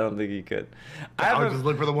could. I don't think you could. I would haven't- just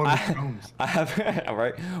look for the one with cones. I have. All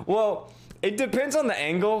right. Well, it depends on the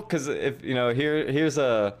angle, because if you know, here's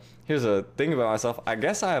a thing about myself. I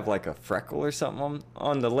guess I have like a freckle or something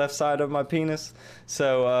on the left side of my penis.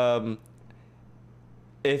 So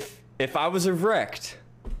if I was erect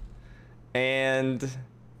and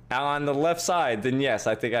on the left side, then yes,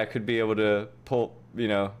 I think I could be able to pull it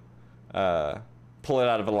out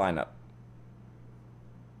of a lineup.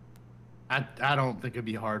 I don't think it'd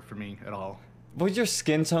be hard for me at all. Well, your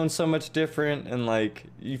skin tone's so much different, and like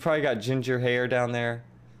you probably got ginger hair down there.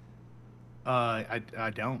 I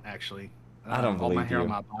don't actually. I don't all my believe hair you. on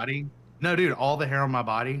my body No, dude, all the hair on my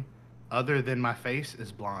body, other than my face,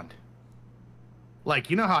 is blonde. Like,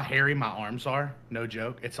 you know how hairy my arms are? No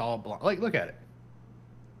joke. It's all blonde. Like, look at it.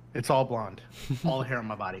 It's all blonde. All the hair on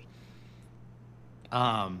my body.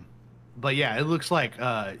 But yeah, it looks like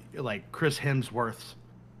Chris Hemsworth's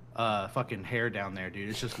fucking hair down there, dude.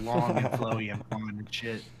 It's just long and flowy and blonde and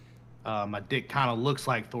shit. My dick kind of looks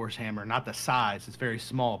like Thor's hammer, not the size. It's very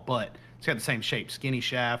small, but it's got the same shape. Skinny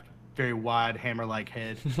shaft, very wide hammer-like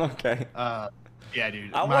head. Okay. Yeah,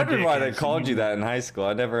 dude. I wondered why they called you that in high school.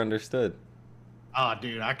 I never understood. Oh,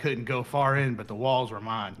 dude, I couldn't go far in, but the walls were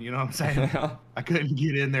mine. You know what I'm saying? I couldn't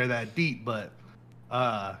get in there that deep, but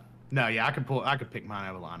no, yeah, I could pick mine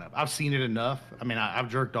out of a lineup. I've seen it enough. I mean, I've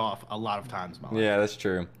jerked off a lot of times in my life. Yeah, that's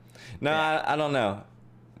true. No, yeah. I don't know.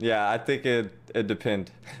 Yeah, I think it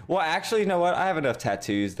depends. Well, actually, you know what? I have enough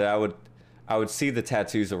tattoos that I would see the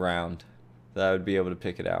tattoos around, that I would be able to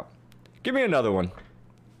pick it out. Give me another one.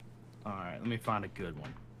 All right, let me find a good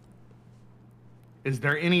one. Is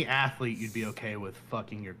there any athlete you'd be okay with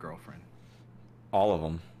fucking your girlfriend? All of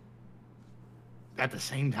them. At the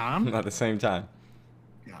same time? At the same time.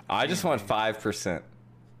 God, I just want 5%.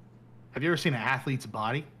 Have you ever seen an athlete's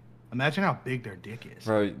body? Imagine how big their dick is.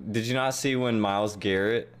 Bro, did you not see when Myles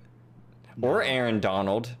Garrett or Aaron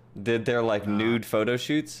Donald did their like nude photo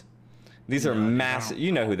shoots? These are massive.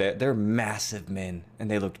 You know who they're massive men, and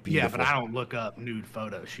they looked beautiful. Yeah, but I don't look up nude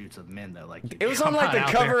photo shoots of men though. Like it was on like the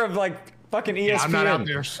cover of like fucking ESPN. Yeah, I'm not out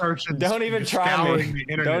there searching. Don't even try me.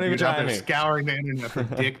 Don't even try me. Scouring the internet for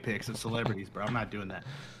dick pics of celebrities, bro. I'm not doing that.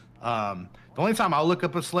 The only time I'll look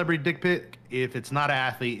up a celebrity dick pic if it's not an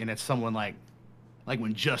athlete and it's someone like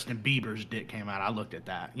when Justin Bieber's dick came out. I looked at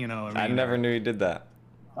that. You know what I mean? I never knew he did that.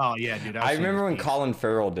 Oh yeah, dude. I remember when Colin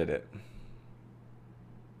Farrell did it.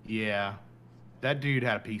 Yeah, that dude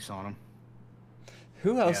had a piece on him.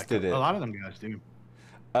 Who else did it? A lot of them guys do.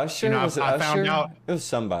 Usher? You know, was it Usher? Found out it was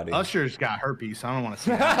somebody. Usher's got herpes. I don't want to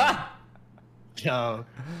see that. So,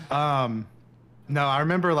 no, I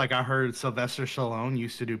remember like I heard Sylvester Stallone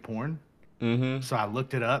used to do porn. Mm-hmm. So I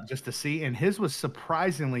looked it up just to see, and his was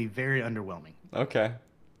surprisingly very underwhelming. Okay.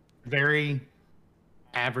 Very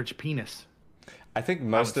average penis. I think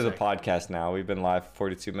most of the podcast now, we've been live for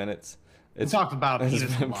 42 minutes. We talked about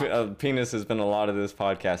penis. Penis has been a lot of this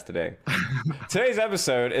podcast today. Today's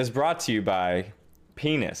episode is brought to you by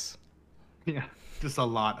Penis. Yeah, just a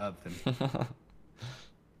lot of them.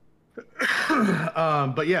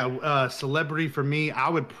 But yeah, celebrity for me, I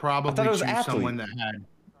would probably choose someone that had,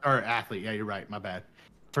 or athlete. Yeah, you're right. My bad.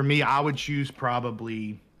 For me, I would choose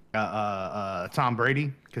probably Tom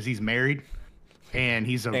Brady because he's married. And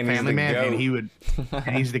he's a family man, and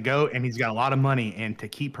and he's the GOAT, and he's got a lot of money. And to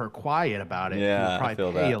keep her quiet about it, he would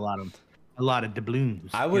probably pay a lot of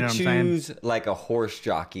doubloons. I would choose like a horse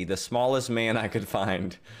jockey, the smallest man I could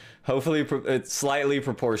find. Hopefully, it's slightly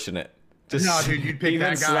proportionate. Just no, dude, you'd pick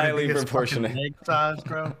that guy slightly to be proportionate. Leg size,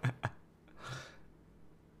 bro. All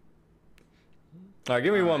right,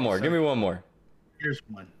 give me one more. Give me one more. Here's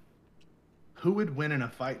one. Who would win in a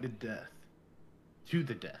fight to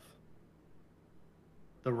the death?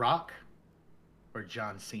 The Rock or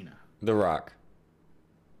John Cena? The Rock.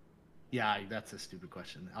 Yeah, that's a stupid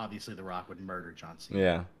question. Obviously, The Rock would murder John Cena.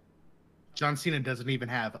 Yeah. John Cena doesn't even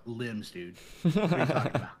have limbs, dude. What are you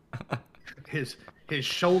talking about? His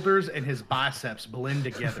shoulders and his biceps blend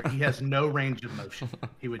together. He has no range of motion.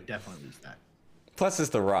 He would definitely lose that. Plus, it's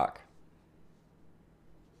The Rock.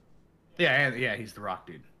 Yeah, he's The Rock,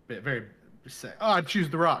 dude. Very. Oh, I'd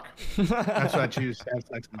choose The Rock. That's what I choose to have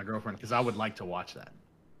sex with my girlfriend because I would like to watch that.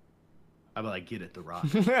 I'd be like, get it, The Rock.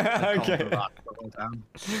 Okay. The Rock the whole time.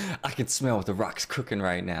 I can smell what The Rock's cooking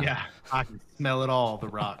right now. Yeah, I can smell it all, The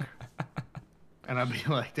Rock. And I'd be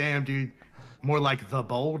like, damn, dude, more like The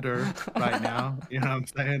Boulder right now. You know what I'm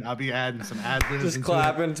saying? I'll be adding some ad-libs. Just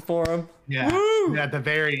clapping for him. Yeah. Woo! At the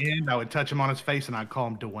very end, I would touch him on his face and I'd call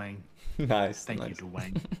him Dwayne. Nice. Thank you,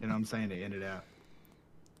 Dwayne. You know what I'm saying? To end it out.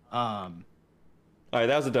 All right,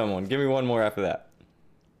 that was a dumb one. Give me one more after that.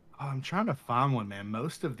 I'm trying to find one, man.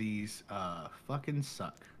 Most of these fucking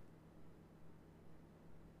suck.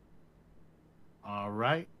 All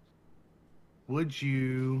right. Would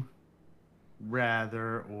you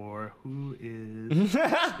rather, or who is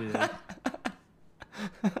this?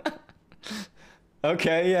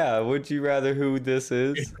 Okay, yeah. Would you rather who this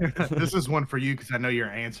is? This is one for you because I know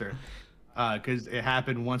your answer. Because it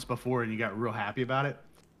happened once before and you got real happy about it.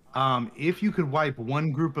 If you could wipe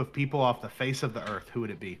one group of people off the face of the earth, who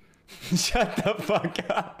would it be? Shut the fuck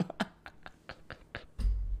up.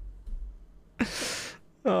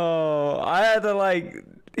 Oh, I had to like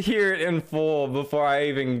hear it in full before I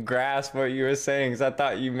even grasped what you were saying because I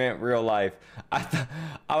thought you meant real life. I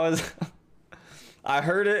was I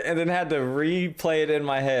heard it and then had to replay it in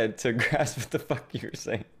my head to grasp what the fuck you were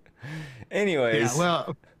saying. Anyways. Yeah,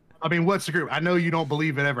 well, I mean, what's the group? I know you don't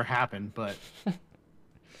believe it ever happened, but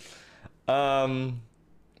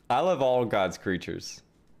I love all God's creatures.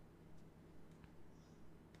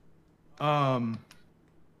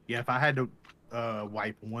 Yeah, if I had to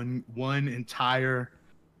wipe one entire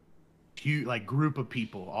huge like group of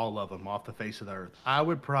people, all of them off the face of the earth, I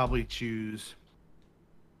would probably choose.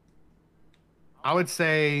 I would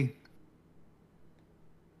say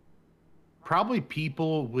probably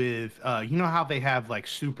people with you know how they have like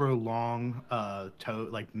super long toe,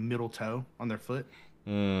 like middle toe on their foot.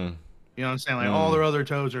 You know what I'm saying? Like all their other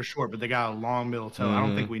toes are short, but they got a long middle toe. I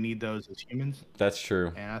don't think we need those as humans. That's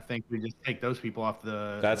true. And I think we just take those people off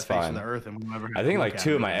the That's face fine. of the earth, and we'll never have I to think look like at 2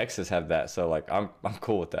 of them my again. exes have that, so like I'm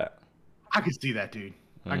cool with that. I can see that, dude.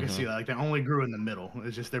 I can see that. Like they only grew in the middle.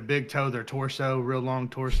 It's just their big toe, their torso, real long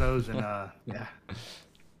torsos, and yeah,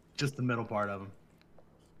 just the middle part of them.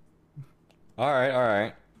 All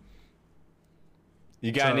right.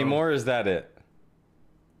 You got any So- more? Or is that it?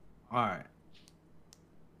 All right.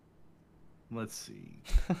 Let's see.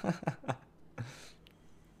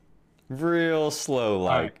 Real slow, All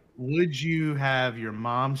like. right. Would you have your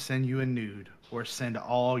mom send you a nude or send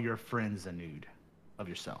all your friends a nude of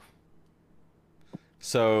yourself?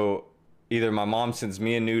 So either my mom sends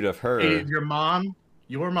me a nude of her. If your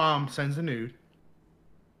mom sends a nude,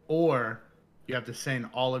 or you have to send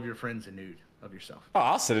all of your friends a nude of yourself. Oh,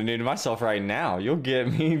 I'll send a nude to myself right now. You'll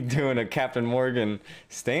get me doing a Captain Morgan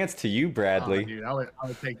stance to you, Bradley. Oh, dude, I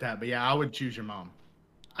would take that. But yeah, I would choose your mom.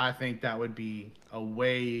 I think that would be a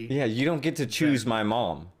way. Yeah, you don't get to choose my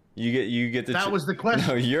mom. You get to. That was the question.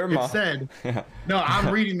 No, your mom. It said. No,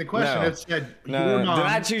 I'm reading the question. No. It said No, your mom. then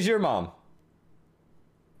I choose your mom.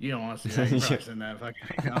 You don't want to see that. You probably send that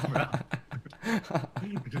fucking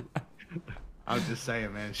bro. I was just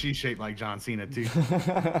saying, man. She's shaped like John Cena too.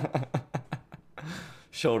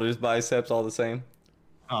 Shoulders, biceps, all the same.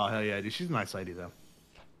 Oh hell yeah, dude. She's a nice lady though.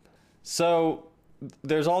 So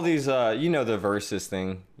there's all these, you know, the Versus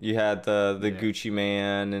thing. You had the Gucci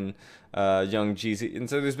Man and Young Jeezy, and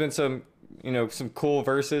so there's been some, you know, some cool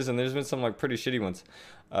verses, and there's been some like pretty shitty ones.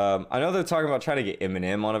 I know they're talking about trying to get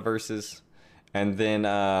Eminem on a Versus, and then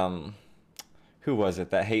who was it?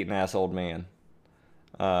 That hating ass old man.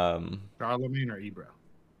 Charlamagne or Ebro?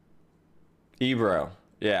 Ebro.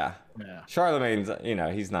 Yeah. Yeah. Charlemagne's, you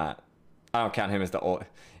know, he's not. I don't count him as the old.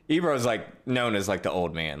 Ebro's like known as like the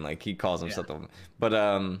old man. Like he calls himself the old man. But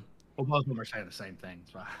Well, both of them are saying the same thing.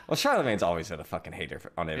 So. well, Charlemagne's always been a fucking hater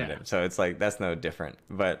on Eminem, Yeah. so it's like that's no different.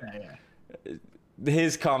 But Yeah.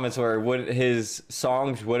 his comments were his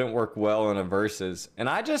songs wouldn't work well in a versus, and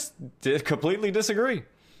I just completely disagree.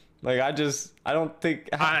 Like I don't think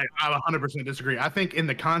I 100% disagree. I think in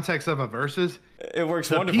the context of a versus, it works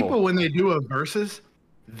the wonderful. people when they do a versus,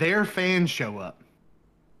 their fans show up.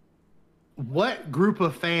 What group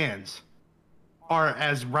of fans are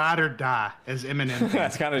as ride or die as Eminem fans?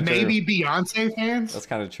 That's kinda true. Maybe Beyonce fans. That's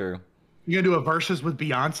kind of true. You're gonna do a versus with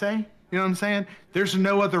Beyonce? You know what I'm saying? There's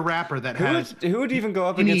no other rapper that has. Who would even go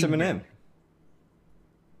up any- against Eminem?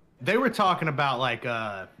 They were talking about like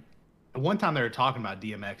one time they were talking about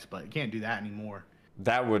DMX, but you can't do that anymore.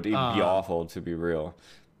 That would be awful, to be real.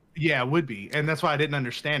 Yeah, it would be, and that's why I didn't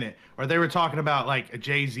understand it. Or they were talking about like a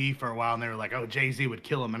Jay-Z for a while, and they were like, "Oh, Jay-Z would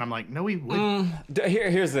kill him," and I'm like, "No, he wouldn't."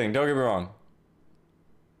 Here's the thing. Don't get me wrong.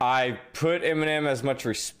 I put Eminem as much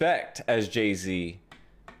respect as Jay-Z.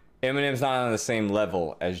 Eminem's not on the same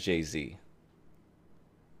level as Jay-Z.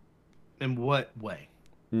 In what way?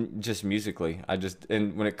 Just musically.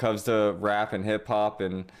 And when it comes to rap and hip hop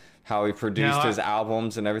and how he produced No, his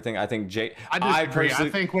albums and everything, I think I disagree. I personally-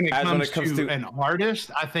 think when it as comes to an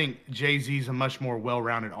artist, I think Jay-Z's a much more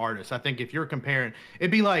well-rounded artist. I think if you're comparing,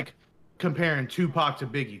 it'd be like comparing Tupac to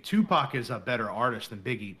Biggie. Tupac is a better artist than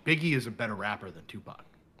Biggie. Biggie is a better rapper than Tupac.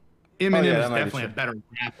 Eminem yeah, that is might be definitely a true. better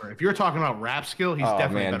rapper. If you're talking about rap skill, he's Oh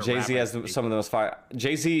definitely a man, better Jay-Z rapper has than Biggie. some of the most fire.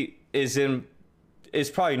 Jay-Z is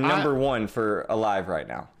probably number one for alive right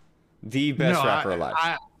now. The best rapper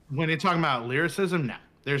alive. When you're talking about lyricism, no.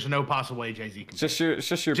 There's no possible way Jay-Z can. It's just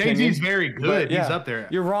your opinion. Jay-Z's very good. But, yeah, He's up there.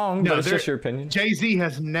 You're wrong, but it's just your opinion. Jay-Z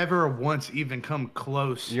has never once even come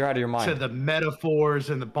close. You're out of your mind. To the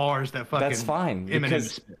metaphors and the bars that fucking. That's fine Eminem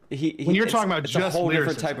because spit. when you're talking about it's just a whole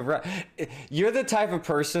different lyricism. type of rap. You're the type of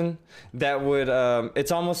person that would.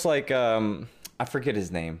 It's almost like I forget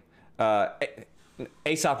his name.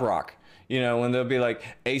 Aesop Rock. You know, when they'll be like,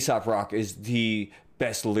 Aesop Rock is the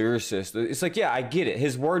best lyricist. It's like, yeah, I get it.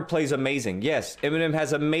 His wordplay is amazing. Yes, Eminem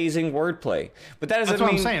has amazing wordplay, but that doesn't That's what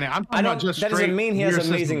mean I'm saying. I'm talking I don't. about just That doesn't mean he has lyricist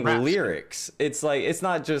amazing rap. lyrics. It's like it's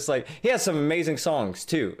not just like he has some amazing songs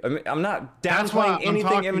too. I mean, I'm not That's why downplaying I'm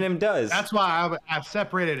anything talking- Eminem does. That's why I've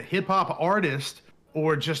separated a hip hop artist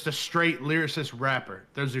or just a straight lyricist rapper.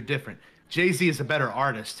 Those are different. Jay-Z is a better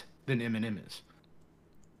artist than Eminem is.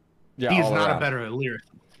 yeah, He's all not around. a better lyricist.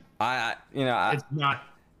 I It's not.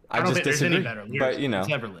 I I don't just think there's any disagree, better lyricists but, you know.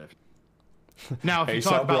 that's ever lived. Now, if you A$AP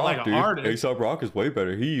talk about like Rock, an dude. artist, A$AP Rock is way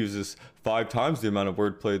better. He uses 5 times the amount of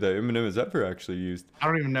wordplay that Eminem has ever actually used. I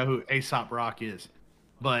don't even know who Aesop Rock is,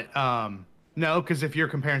 but no, because if you're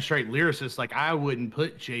comparing straight lyricists, like I wouldn't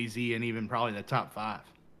put Jay-Z in even probably the top 5.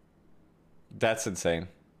 That's insane.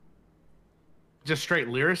 Just straight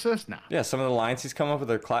lyricist, nah. Yeah, some of the lines he's come up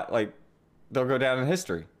with are like they'll go down in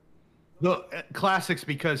history. The classics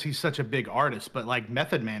because he's such a big artist, but like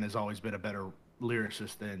Method Man has always been a better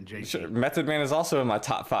lyricist than Jay-Z. Sure, Method Man is also in my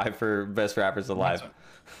top 5 for best rappers alive.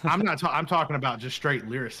 I'm not. I'm talking about just straight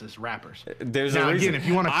lyricist rappers. There's Now, a reason. again, if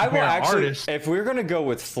you want to I will compare actually, artists, if we're gonna go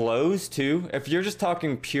with flows too, if you're just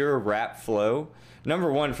talking pure rap flow,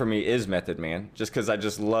 number 1 for me is Method Man, just because I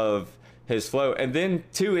just love his flow, and then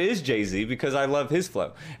 2 is Jay-Z because I love his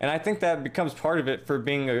flow, and I think that becomes part of it for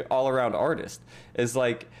being an all-around artist. Is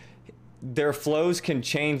like their flows can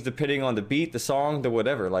change depending on the beat, the song, the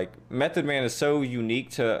whatever. Like Method Man is so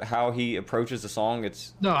unique to how he approaches the song.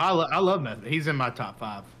 It's no, I love Method. He's in my top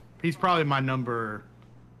 5. He's probably my number.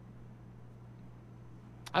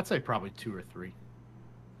 I'd say probably 2 or 3.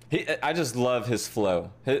 I just love his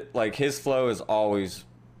flow. His flow is always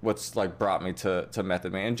what's like brought me to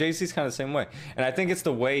Method Man. And Jay-Z's kind of the same way. And I think it's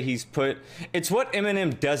the way he's put. It's what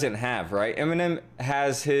Eminem doesn't have, right? Eminem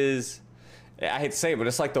has his. I hate to say it, but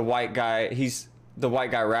it's like the white guy. He's the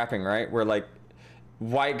white guy rapping, right? Where like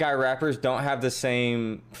white guy rappers don't have the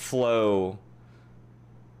same flow.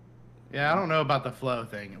 Yeah, I don't know about the flow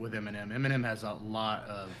thing with Eminem. Eminem has a lot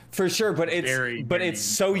of. For sure, but it's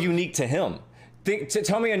so unique to him.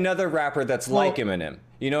 Tell me another rapper that's like Eminem.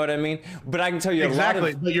 You know what I mean? But I can tell you Exactly, a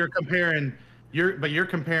lot of. but you're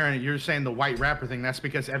comparing. You're saying the white rapper thing. That's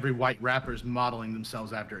because every white rapper is modeling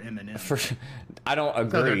themselves after Eminem. I don't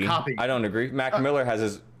they're agree. copying. I don't agree. Mac Miller has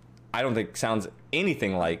his. I don't think sounds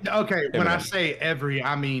anything like. Okay, when I Eminem. say every,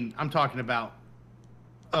 I mean I'm talking about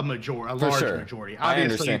a large sure. majority. I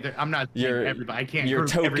Obviously, understand. I'm not saying Your everybody. I can't your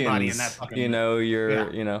group everybody in that tokens, fucking. you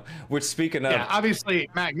know, which speaking of, Yeah, obviously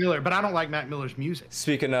Mac Miller, but I don't like Mac Miller's music.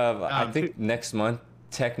 speaking of, I think next month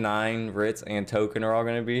Tech Nine, Ritz, and Token are all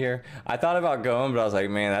going to be here. I thought about going, but I was like,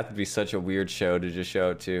 man, that would be such a weird show to just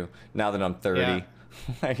show it to. Now that I'm 30, Yeah.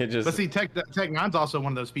 I could just. But see, Tech Nine's also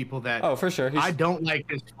one of those people that. Oh, for sure. I don't like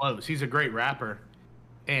his flows. He's a great rapper,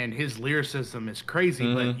 and his lyricism is crazy,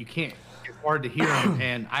 Mm-hmm. but you can't. It's hard to hear him,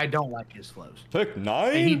 and I don't like his flows. Tech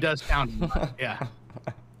Nine. And he does sound, yeah.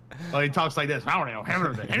 Well, he talks like this. I don't know. I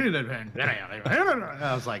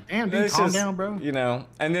was like, damn, dude, It's calm just, down, bro. You know,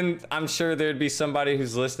 and then I'm sure there'd be somebody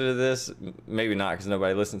who's listening to this. Maybe not, because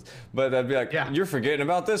nobody listens. But they'd be like, Yeah. "You're forgetting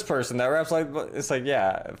about this person that raps like." It's like,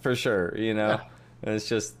 yeah, for sure. You know, it's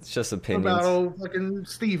just opinions. What about old fucking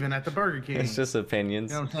Steven at the Burger King? It's just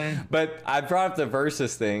opinions. You know what I'm saying? But I brought up the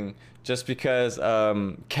versus thing just because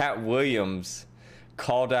Cat Williams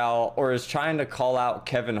called out or is trying to call out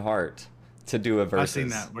Kevin Hart to do a versus. I've seen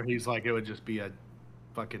that where he's like, it would just be a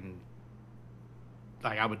fucking,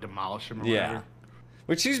 like I would demolish him or Yeah. whatever.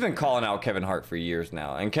 Which he's been calling out Kevin Hart for years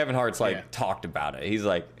now. And Kevin Hart's like Yeah. talked about it. He's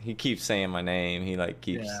like, he keeps saying my name. He like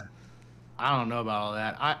keeps. Yeah. I don't know about all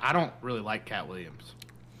that. I don't really like Cat Williams.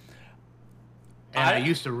 And I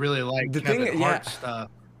used to really like the Kevin thing- Hart yeah. stuff.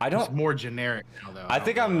 I It's don't. more generic now, though. I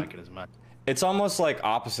think don't really I'm- like it as much. It's almost like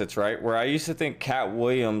opposites, right? Where I used to think Cat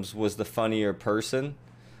Williams was the funnier person.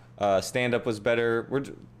 Stand up was better.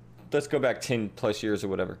 Let's go back 10 plus years or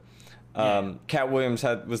whatever. Cat Williams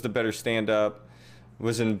was the better stand up,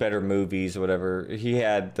 was in better movies or whatever. He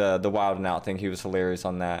had the Wild and Out thing. He was hilarious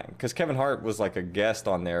on that. Because Kevin Hart was like a guest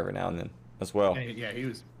on there every now and then as well. Yeah, he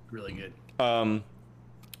was really good.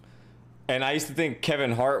 And I used to think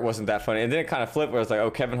Kevin Hart wasn't that funny. And then it kind of flipped where I was like, oh,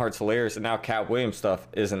 Kevin Hart's hilarious. And now Cat Williams stuff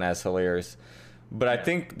isn't as hilarious. But I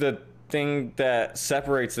think the thing that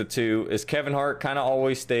separates the two is Kevin Hart kind of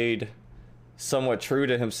always stayed somewhat true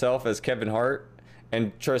to himself as Kevin Hart.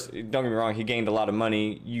 And don't get me wrong, he gained a lot of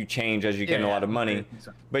money. You change as you gain a lot of money.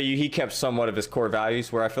 But he kept somewhat of his core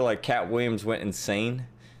values, where I feel like Cat Williams went insane.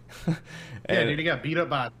 Yeah, dude, he got beat up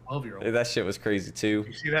by a 12-year-old. That shit was crazy too.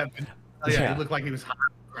 You see that? Oh, yeah, Yeah. he looked like he was hot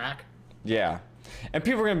crack. Yeah. And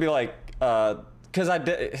people are going to be like, because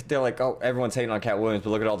they're like, oh, everyone's hating on Cat Williams, but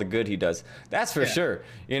look at all the good he does. That's for sure,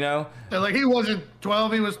 you know. They're like, he wasn't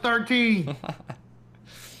 12, he was 13.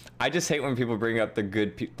 I just hate when people bring up the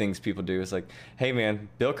good things people do. It's like, hey man,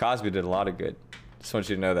 Bill Cosby did a lot of good. Just want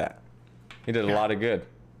you to know that he did a lot of good.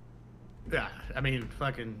 Yeah, I mean,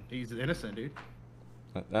 fucking, he's innocent, dude.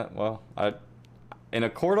 Well, in a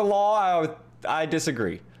court of law, I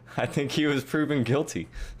disagree. I think he was proven guilty.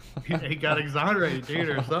 He got exonerated, dude,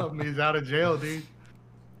 or something. He's out of jail, dude.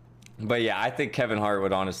 But yeah, I think Kevin Hart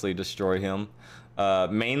would honestly destroy him,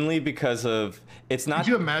 mainly because of it's not. Could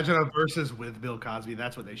you imagine a versus with Bill Cosby?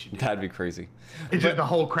 That's what they should do. That'd be crazy. It's just the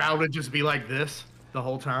whole crowd would just be like this the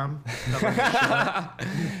whole time.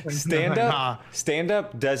 Stand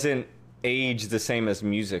up doesn't age the same as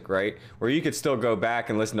music, right? Where you could still go back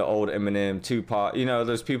and listen to old Eminem, Tupac. You know,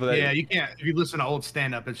 there's people that you can't. If you listen to old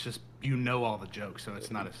stand up, it's just all the jokes, so it's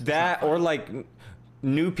not as that or like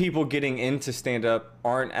new people getting into stand up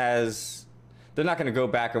aren't as they're not going to go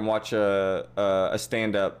back and watch a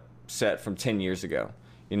stand up set from 10 years ago.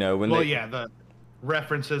 You know, when the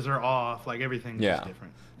references are off, like everything's just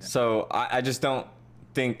different. Yeah. So I just don't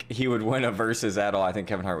think he would win a versus at all. I think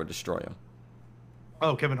Kevin Hart would destroy him.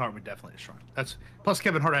 Oh, Kevin Hart would definitely destroy him. Plus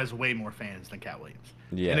Kevin Hart has way more fans than Cat Williams.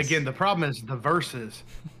 Yes. And again, the problem is the verses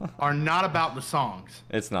are not about the songs.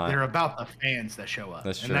 It's not. They're about the fans that show up.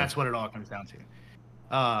 That's true. And that's what it all comes down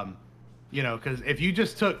to. You know, because if you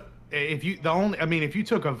took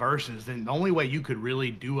a verses, then the only way you could really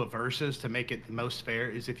do a verses to make it the most fair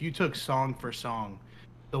is if you took song for song,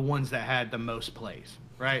 the ones that had the most plays,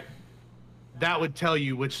 right? That would tell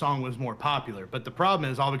you which song was more popular. But the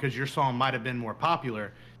problem is all because your song might have been more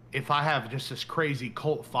popular. If I have just this crazy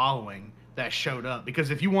cult following that showed up,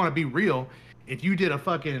 because if you want to be real, if you did a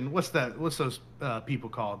fucking what's those people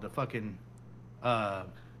called, the fucking the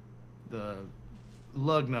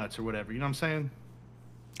lug nuts or whatever, you know what I'm saying?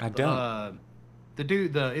 I don't.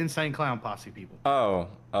 The Insane Clown Posse people. Oh,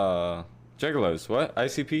 Gigolos. What?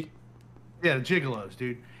 ICP? Yeah, the Gigolos,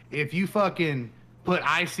 dude. If you fucking put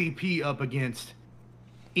ICP up against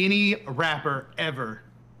any rapper ever,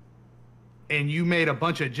 and you made a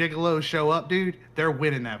bunch of Gigolos show up, dude, they're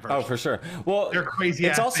winning that verse. Oh, for sure. Well, they're crazy.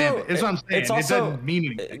 It's also. It's what I'm saying. It's also it doesn't mean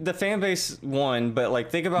anything. The fan base won, but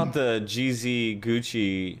like think about the Jeezy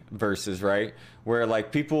Gucci verses, right? Where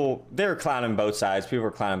like people they were clowning both sides. People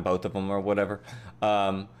were clowning both of them or whatever.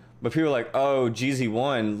 But people were like, "Oh, Jeezy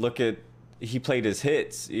won. Look at he played his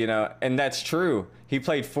hits," you know, and that's true. He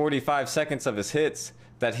played 45 seconds of his hits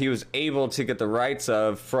that he was able to get the rights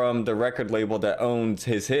of from the record label that owns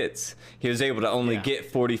his hits. He was able to only get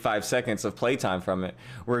 45 seconds of playtime from it,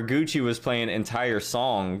 where Gucci was playing entire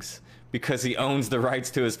songs because he owns the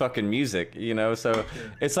rights to his fucking music, you know? So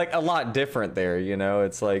it's like a lot different there, you know?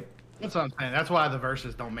 It's like... That's what I'm saying. That's why the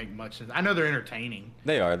verses don't make much sense. I know they're entertaining.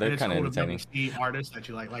 They are. They're kind of entertaining. To see artists that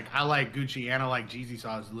you like. Like, I like Gucci and I like Jeezy, so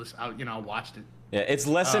I watched it. Yeah, it's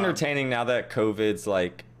less entertaining now that COVID's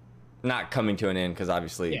like not coming to an end because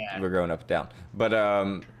obviously we're going up and down. But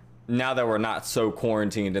now that we're not so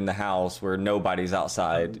quarantined in the house where nobody's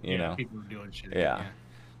outside, you know, people are doing shit. Yeah.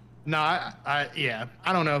 No, I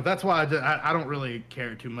don't know. That's why I don't really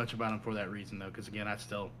care too much about them for that reason though. Because again,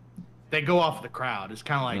 they go off the crowd. It's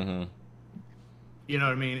kind of like, you know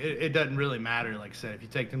what I mean? It doesn't really matter. Like I said, if you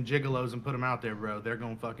take them gigolos and put them out there, bro, they're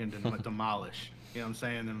gonna fucking demolish. You know what I'm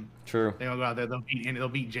saying? And true. They're gonna go out there. They'll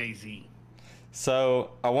beat Jay-Z.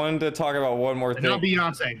 So I wanted to talk about one more thing. Not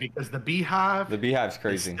Beyonce, because the Beehive. The Beehive's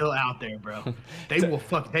crazy. Is still out there, bro. They will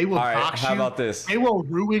They will dox you. How about this? They will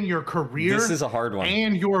ruin your career. This is a hard one.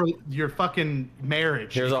 And your fucking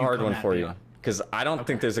marriage. Here's a hard one for you, because I don't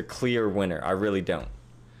think there's a clear winner. I really don't.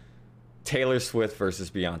 Taylor Swift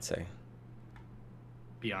versus Beyonce.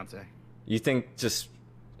 Beyonce. You think just?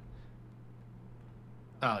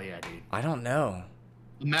 Oh yeah, dude. I don't know.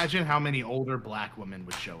 Imagine how many older black women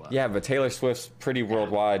would show up. Yeah, but Taylor Swift's pretty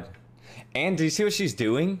worldwide. And do you see what she's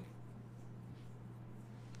doing?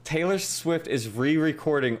 Taylor Swift is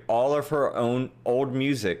re-recording all of her own old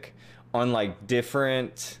music on like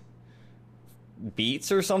different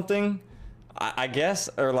beats or something, I guess,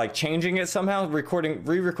 or like changing it somehow,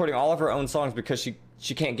 re-recording all of her own songs because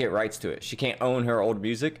she can't get rights to it. She can't own her old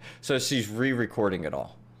music, so she's re-recording it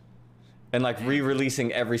all. And like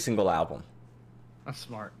re-releasing every single album. That's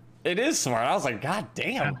smart. It is smart. I was like, God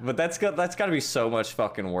damn. But that's got to be so much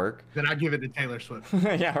fucking work. Then I give it to Taylor Swift.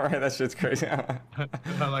 Yeah, right. That shit's crazy. I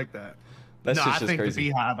like that. That's I just think crazy. The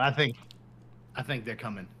Beehive. I think they're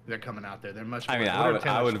coming. They're coming out there. They're much more. I mean,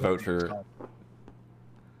 I would vote for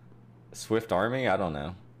Swift Army. I don't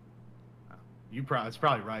know. It's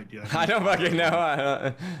probably right, dude. I don't fucking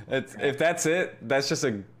know. If that's it, that's just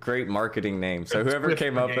a great marketing name. So whoever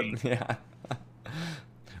came up with yeah.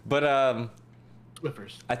 But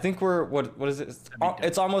Swiffers. I think we're what is it?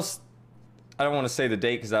 It's almost. I don't want to say the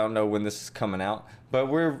date because I don't know when this is coming out. But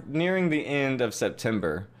we're nearing the end of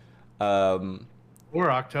September. Or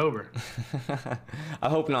October. I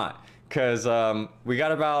hope not, because we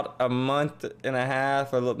got about a month and a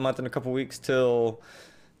half, or a month and a couple weeks till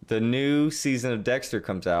the new season of Dexter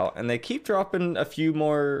comes out, and they keep dropping a few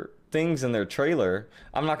more things in their trailer.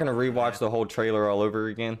 I'm not gonna rewatch the whole trailer all over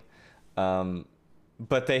again,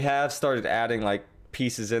 but they have started adding like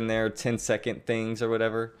pieces in there, 10-second things or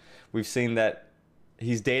whatever. We've seen that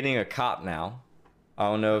he's dating a cop now. I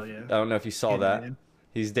don't know. I don't know if you saw that.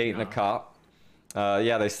 He's dating a cop.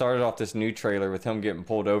 Yeah, they started off this new trailer with him getting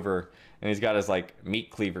pulled over, and he's got his like meat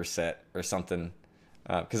cleaver set or something.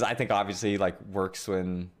 Because I think obviously he like works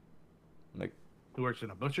when, like, He works in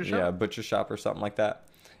a butcher shop. yeah, a butcher shop or something like that.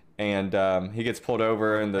 And he gets pulled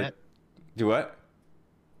over, and the vet. do what?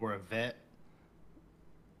 Or a vet.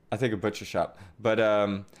 I think a butcher shop. But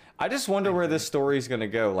I just wonder where this story is gonna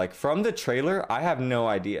go. Like from the trailer, I have no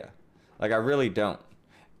idea. Like I really don't.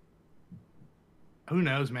 Who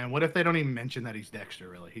knows, man? What if they don't even mention that he's Dexter?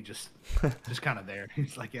 Really, he just kind of there.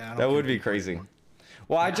 He's like, yeah. I don't That care would be what you crazy. want.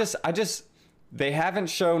 Well, I just they haven't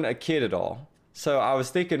shown a kid at all. So I was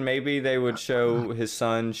thinking maybe they would show his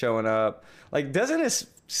son showing up. Like, doesn't his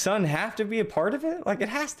son have to be a part of it? Like, it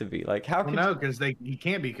has to be. Like, how Well, can no, because he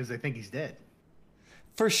can't be because they think he's dead.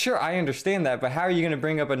 For sure, I understand that, but how are you going to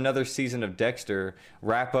bring up another season of Dexter,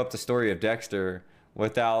 wrap up the story of Dexter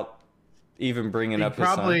without even bringing up his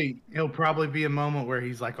son? He'll probably be a moment where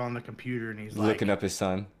he's like on the computer and he's like Looking up his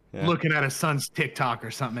son. Yeah. looking at his son's TikTok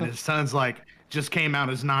or something, and his son's like just came out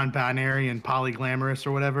as non-binary and polyglamorous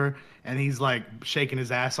or whatever, and he's like shaking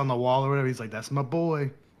his ass on the wall or whatever. He's like, "That's my boy."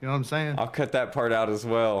 You know what I'm saying? I'll cut that part out as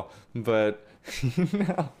well, but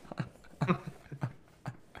no.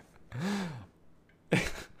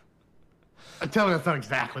 I'm telling you, that's not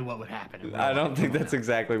exactly what would happen. in real I don't life. think that's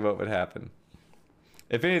exactly what would happen.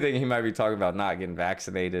 If anything, he might be talking about not getting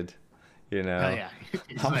vaccinated. You know, Yeah.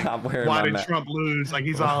 He's I'm like, not wearing why my did ma- Trump lose? Like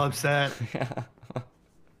he's all upset.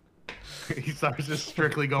 He starts just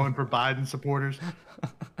strictly going for Biden supporters.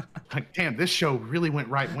 Like, damn, this show really went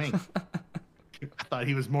right wing. I thought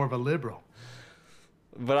he was more of a liberal.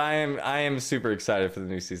 But I am super excited for the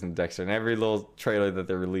new season of Dexter, and every little trailer that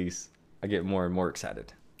they release, I get more and more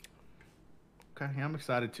excited. Okay, yeah, I'm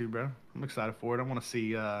excited too, bro. I'm excited for it. I want to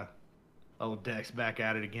see old Dex back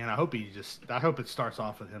at it again. I hope it starts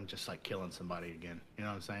off with him just like killing somebody again. You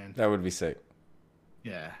know what I'm saying? That would be sick.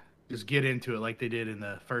 Yeah. Just get into it like they did in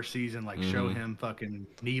the first season. Like show him fucking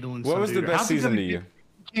needling. What some was the dude. best How's he season gonna to you?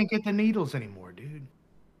 You can't get the needles anymore, dude.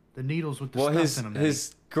 The needles with the Well, stuff in them.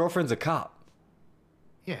 his girlfriend's a cop.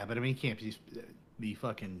 Yeah, but I mean, he can't just be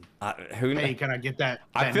fucking. Who Hey, knows? can I get that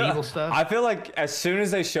I needle stuff? I feel like as soon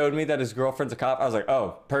as they showed me that his girlfriend's a cop, I was like,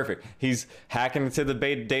 oh, perfect. He's hacking into the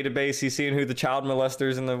database. He's seeing who the child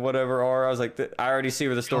molesters and the whatever are. I was like, I already see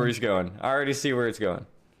where the story's going. I already see where it's going.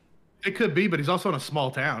 It could be, but he's also in a small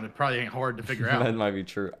town. It probably ain't hard to figure out. That might be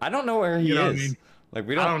true. I don't know where he You know what I is. mean? Like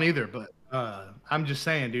we I don't. don't either, but I'm just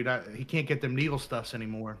saying, dude, he can't get them needle stuffs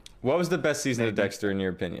anymore. What was the best season of Dexter in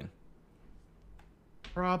your opinion?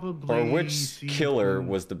 Probably. Or which season- killer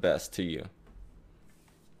was the best to you?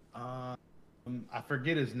 I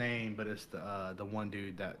forget his name, but it's the one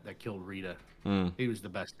dude that killed Rita. He was the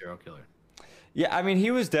best serial killer. Yeah, I mean,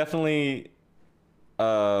 he was definitely,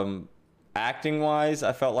 acting wise,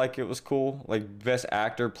 I felt like it was cool. Like best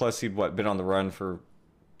actor. Plus, he'd been on the run for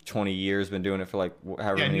 20 years, been doing it for like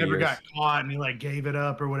however Yeah, he many never years. got caught, and he like gave it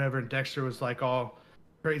up or whatever. And Dexter was like all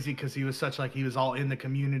crazy because he was he was all in the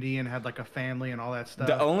community and had like a family and all that stuff.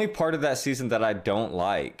 The only part of that season that I don't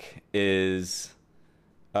like is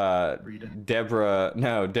Rita.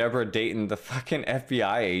 Deborah dating the fucking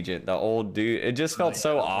FBI agent, the old dude. It just felt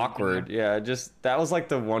so awkward. Yeah, that was like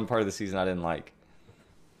the one part of the season I didn't like.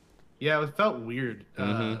 Yeah, it felt weird,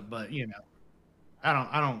 but you know,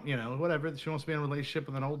 I don't, you know, whatever. If she wants to be in a relationship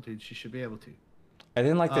with an old dude, she should be able to. I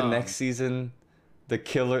didn't like the next season.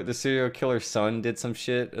 The serial killer's son did some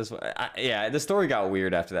shit as well. Yeah, the story got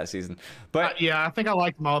weird after that season. But Yeah, I think I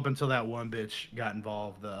liked them all up until that one bitch got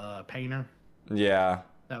involved, the painter. yeah,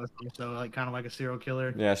 That was also like kind of like a serial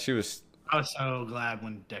killer. yeah, she was. I was so glad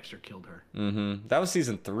when Dexter killed her. That was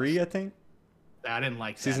season 3, I think. I didn't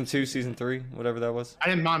like that. Season 2, season 3, whatever that was. I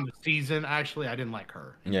didn't mind the season. Actually, I didn't like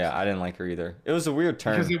her. Yeah, I didn't like her either. It was a weird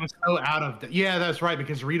turn. Because he was so out of yeah, that's right.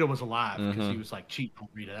 Because Rita was alive. Because he was like cheating on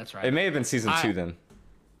Rita. That's right. It may have been season 2 then.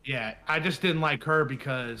 Yeah, I just didn't like her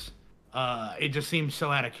because it just seemed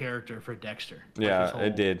so out of character for Dexter. Like, Yeah, his whole-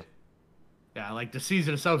 it did. Yeah, like the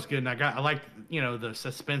season itself's good, and I like the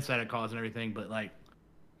suspense that it caused and everything. But like,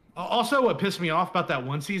 also what pissed me off about that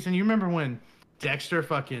one season, you remember when Dexter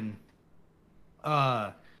fucking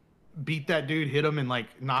beat that dude, hit him, and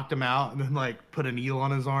like knocked him out, and then like put a needle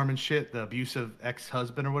on his arm and shit. The abusive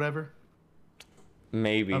ex-husband or whatever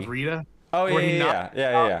Maybe. of Rita. Oh where he yeah, knocked yeah,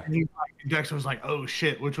 him yeah, out, yeah. and Dexter was like, "Oh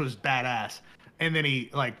shit," which was badass. And then he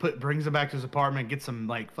like brings him back to his apartment, gets some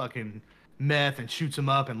like fucking meth, and shoots him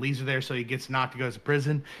up, and leaves her there so he gets knocked to go to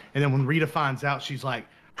prison. And then when Rita finds out, she's like,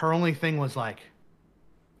 her only thing was like,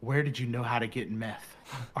 "Where did you know how to get meth?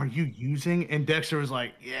 Are you using?" And Dexter was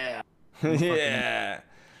like, "Yeah, Yeah.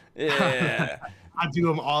 Yeah. I do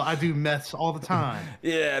them all. I do meths all the time."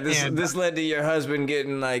 Yeah, this And- this led to your husband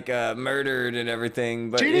getting like murdered and everything.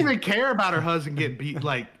 But She didn't even care about her husband getting beat,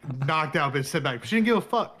 like knocked out, but sent back. She didn't give a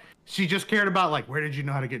fuck. She just cared about like, where did you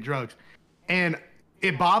know how to get drugs? And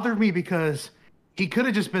it bothered me because he could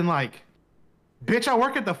have just been like, "Bitch, I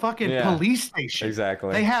work at the fucking Yeah, police station.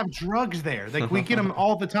 exactly. They have drugs there. Like we get them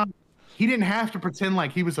all the time." He didn't have to pretend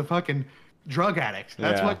like he was a fucking drug addict.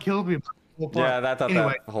 That's Yeah. what killed me. yeah, I thought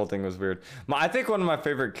Anyway, that whole thing was weird. I think one of my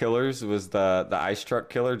favorite killers was the ice truck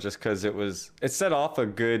killer, just because it set off a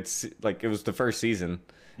good like it was the first season.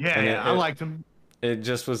 yeah, and I liked him. It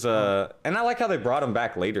just was and I like how they brought him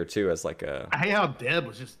back later too as like a I hate how Deb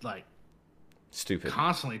was just like stupid.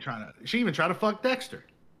 constantly trying to. She even tried to fuck Dexter.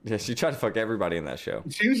 Yeah, she tried to fuck everybody in that show.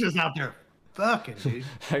 She was just out there fucking, dude.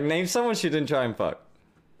 Like, name someone she didn't try and fuck.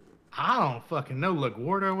 I don't fucking know.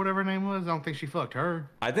 LaGuardia or whatever her name was. I don't think she fucked her.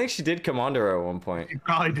 I think she did come on to her at one point. She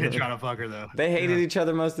probably did try to fuck her though. They hated each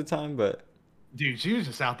other most of the time, but Dude, she was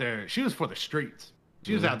just out there. She was for the streets.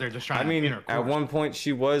 She was out there just trying I to mean, intercourse. at one point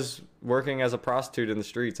she was working as a prostitute in the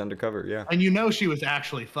streets undercover. Yeah. And she was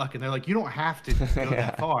actually fucking. They're like, you don't have to go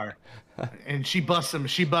that far. And she busts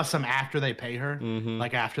them after they pay her,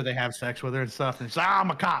 like after they have sex with her and stuff. And she's like, "I'm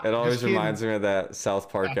a cop." It always Just kidding. reminds me of that South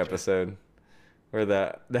Park Gotcha. episode where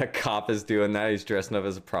that cop is doing that. He's dressing up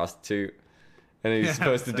as a prostitute. And he's Yeah,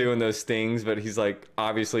 supposed to so- doing those things, but he's like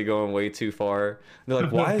obviously going way too far. And they're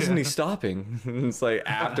like, why isn't he stopping? And it's like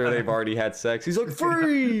after they've already had sex. He's like,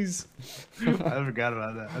 freeze! I forgot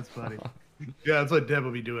about that. That's funny. Yeah, that's what Deb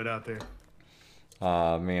will be doing out there.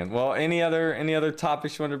 Aw, man. Well, any other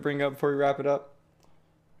topics you want to bring up before we wrap it up?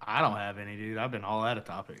 I don't have any, dude. I've been all out of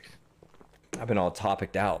topics. I've been all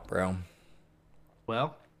topiced out, bro.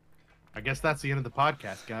 Well, I guess that's the end of the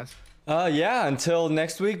podcast, guys. Yeah, until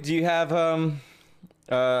next week. Do you have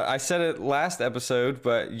I said it last episode,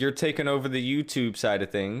 but you're taking over the YouTube side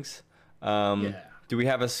of things. Yeah. Do we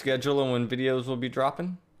have a schedule on when videos will be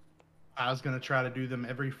dropping? I was gonna try to do them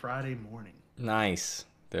every Friday morning. Nice.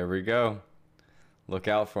 There we go. Look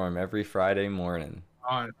out for them every Friday morning.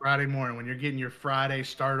 On Friday morning, when you're getting your Friday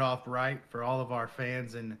started off right for all of our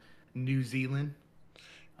fans in New Zealand,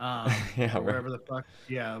 Yeah, or wherever the fuck,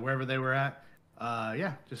 wherever they were at.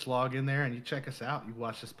 Just log in there and you check us out. You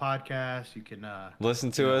watch this podcast. You can Listen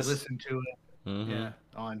to us. listen to it. Mhm. Yeah,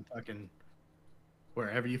 on fucking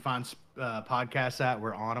wherever you find podcasts at,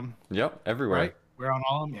 we're on them. Yep, everywhere. Right? We're on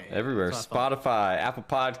all of them. Yeah, Everywhere. that's what I thought. Spotify, Apple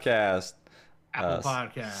Podcast, Apple uh,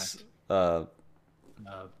 Podcast,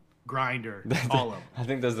 Grinder, all of them. I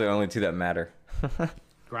think those are the only two that matter.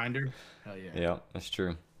 Grinder, hell yeah. Yeah, that's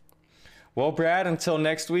true. Well, Brad, until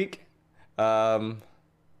next week. Bye.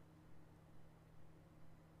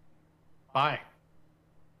 I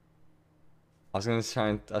was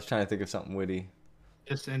trying to think of something witty.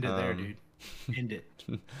 Just end it there, dude. End it.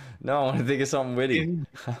 No, I want to think of something witty.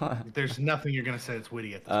 There's nothing you're gonna say that's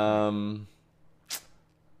witty at this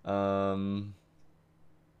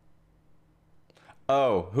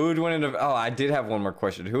Oh, who would win in a? Oh, I did have one more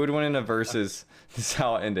question. Who would win in a versus? This is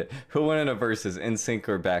how I'll end it. Who would win in a versus? NSYNC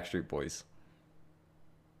or Backstreet Boys?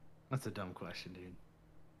 That's a dumb question, dude.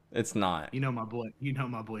 It's not. You know my boy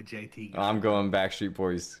JT. I'm going Backstreet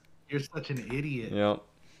Boys. You're such an idiot. Yep.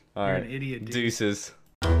 All You're right. an idiot, dude. Deuces.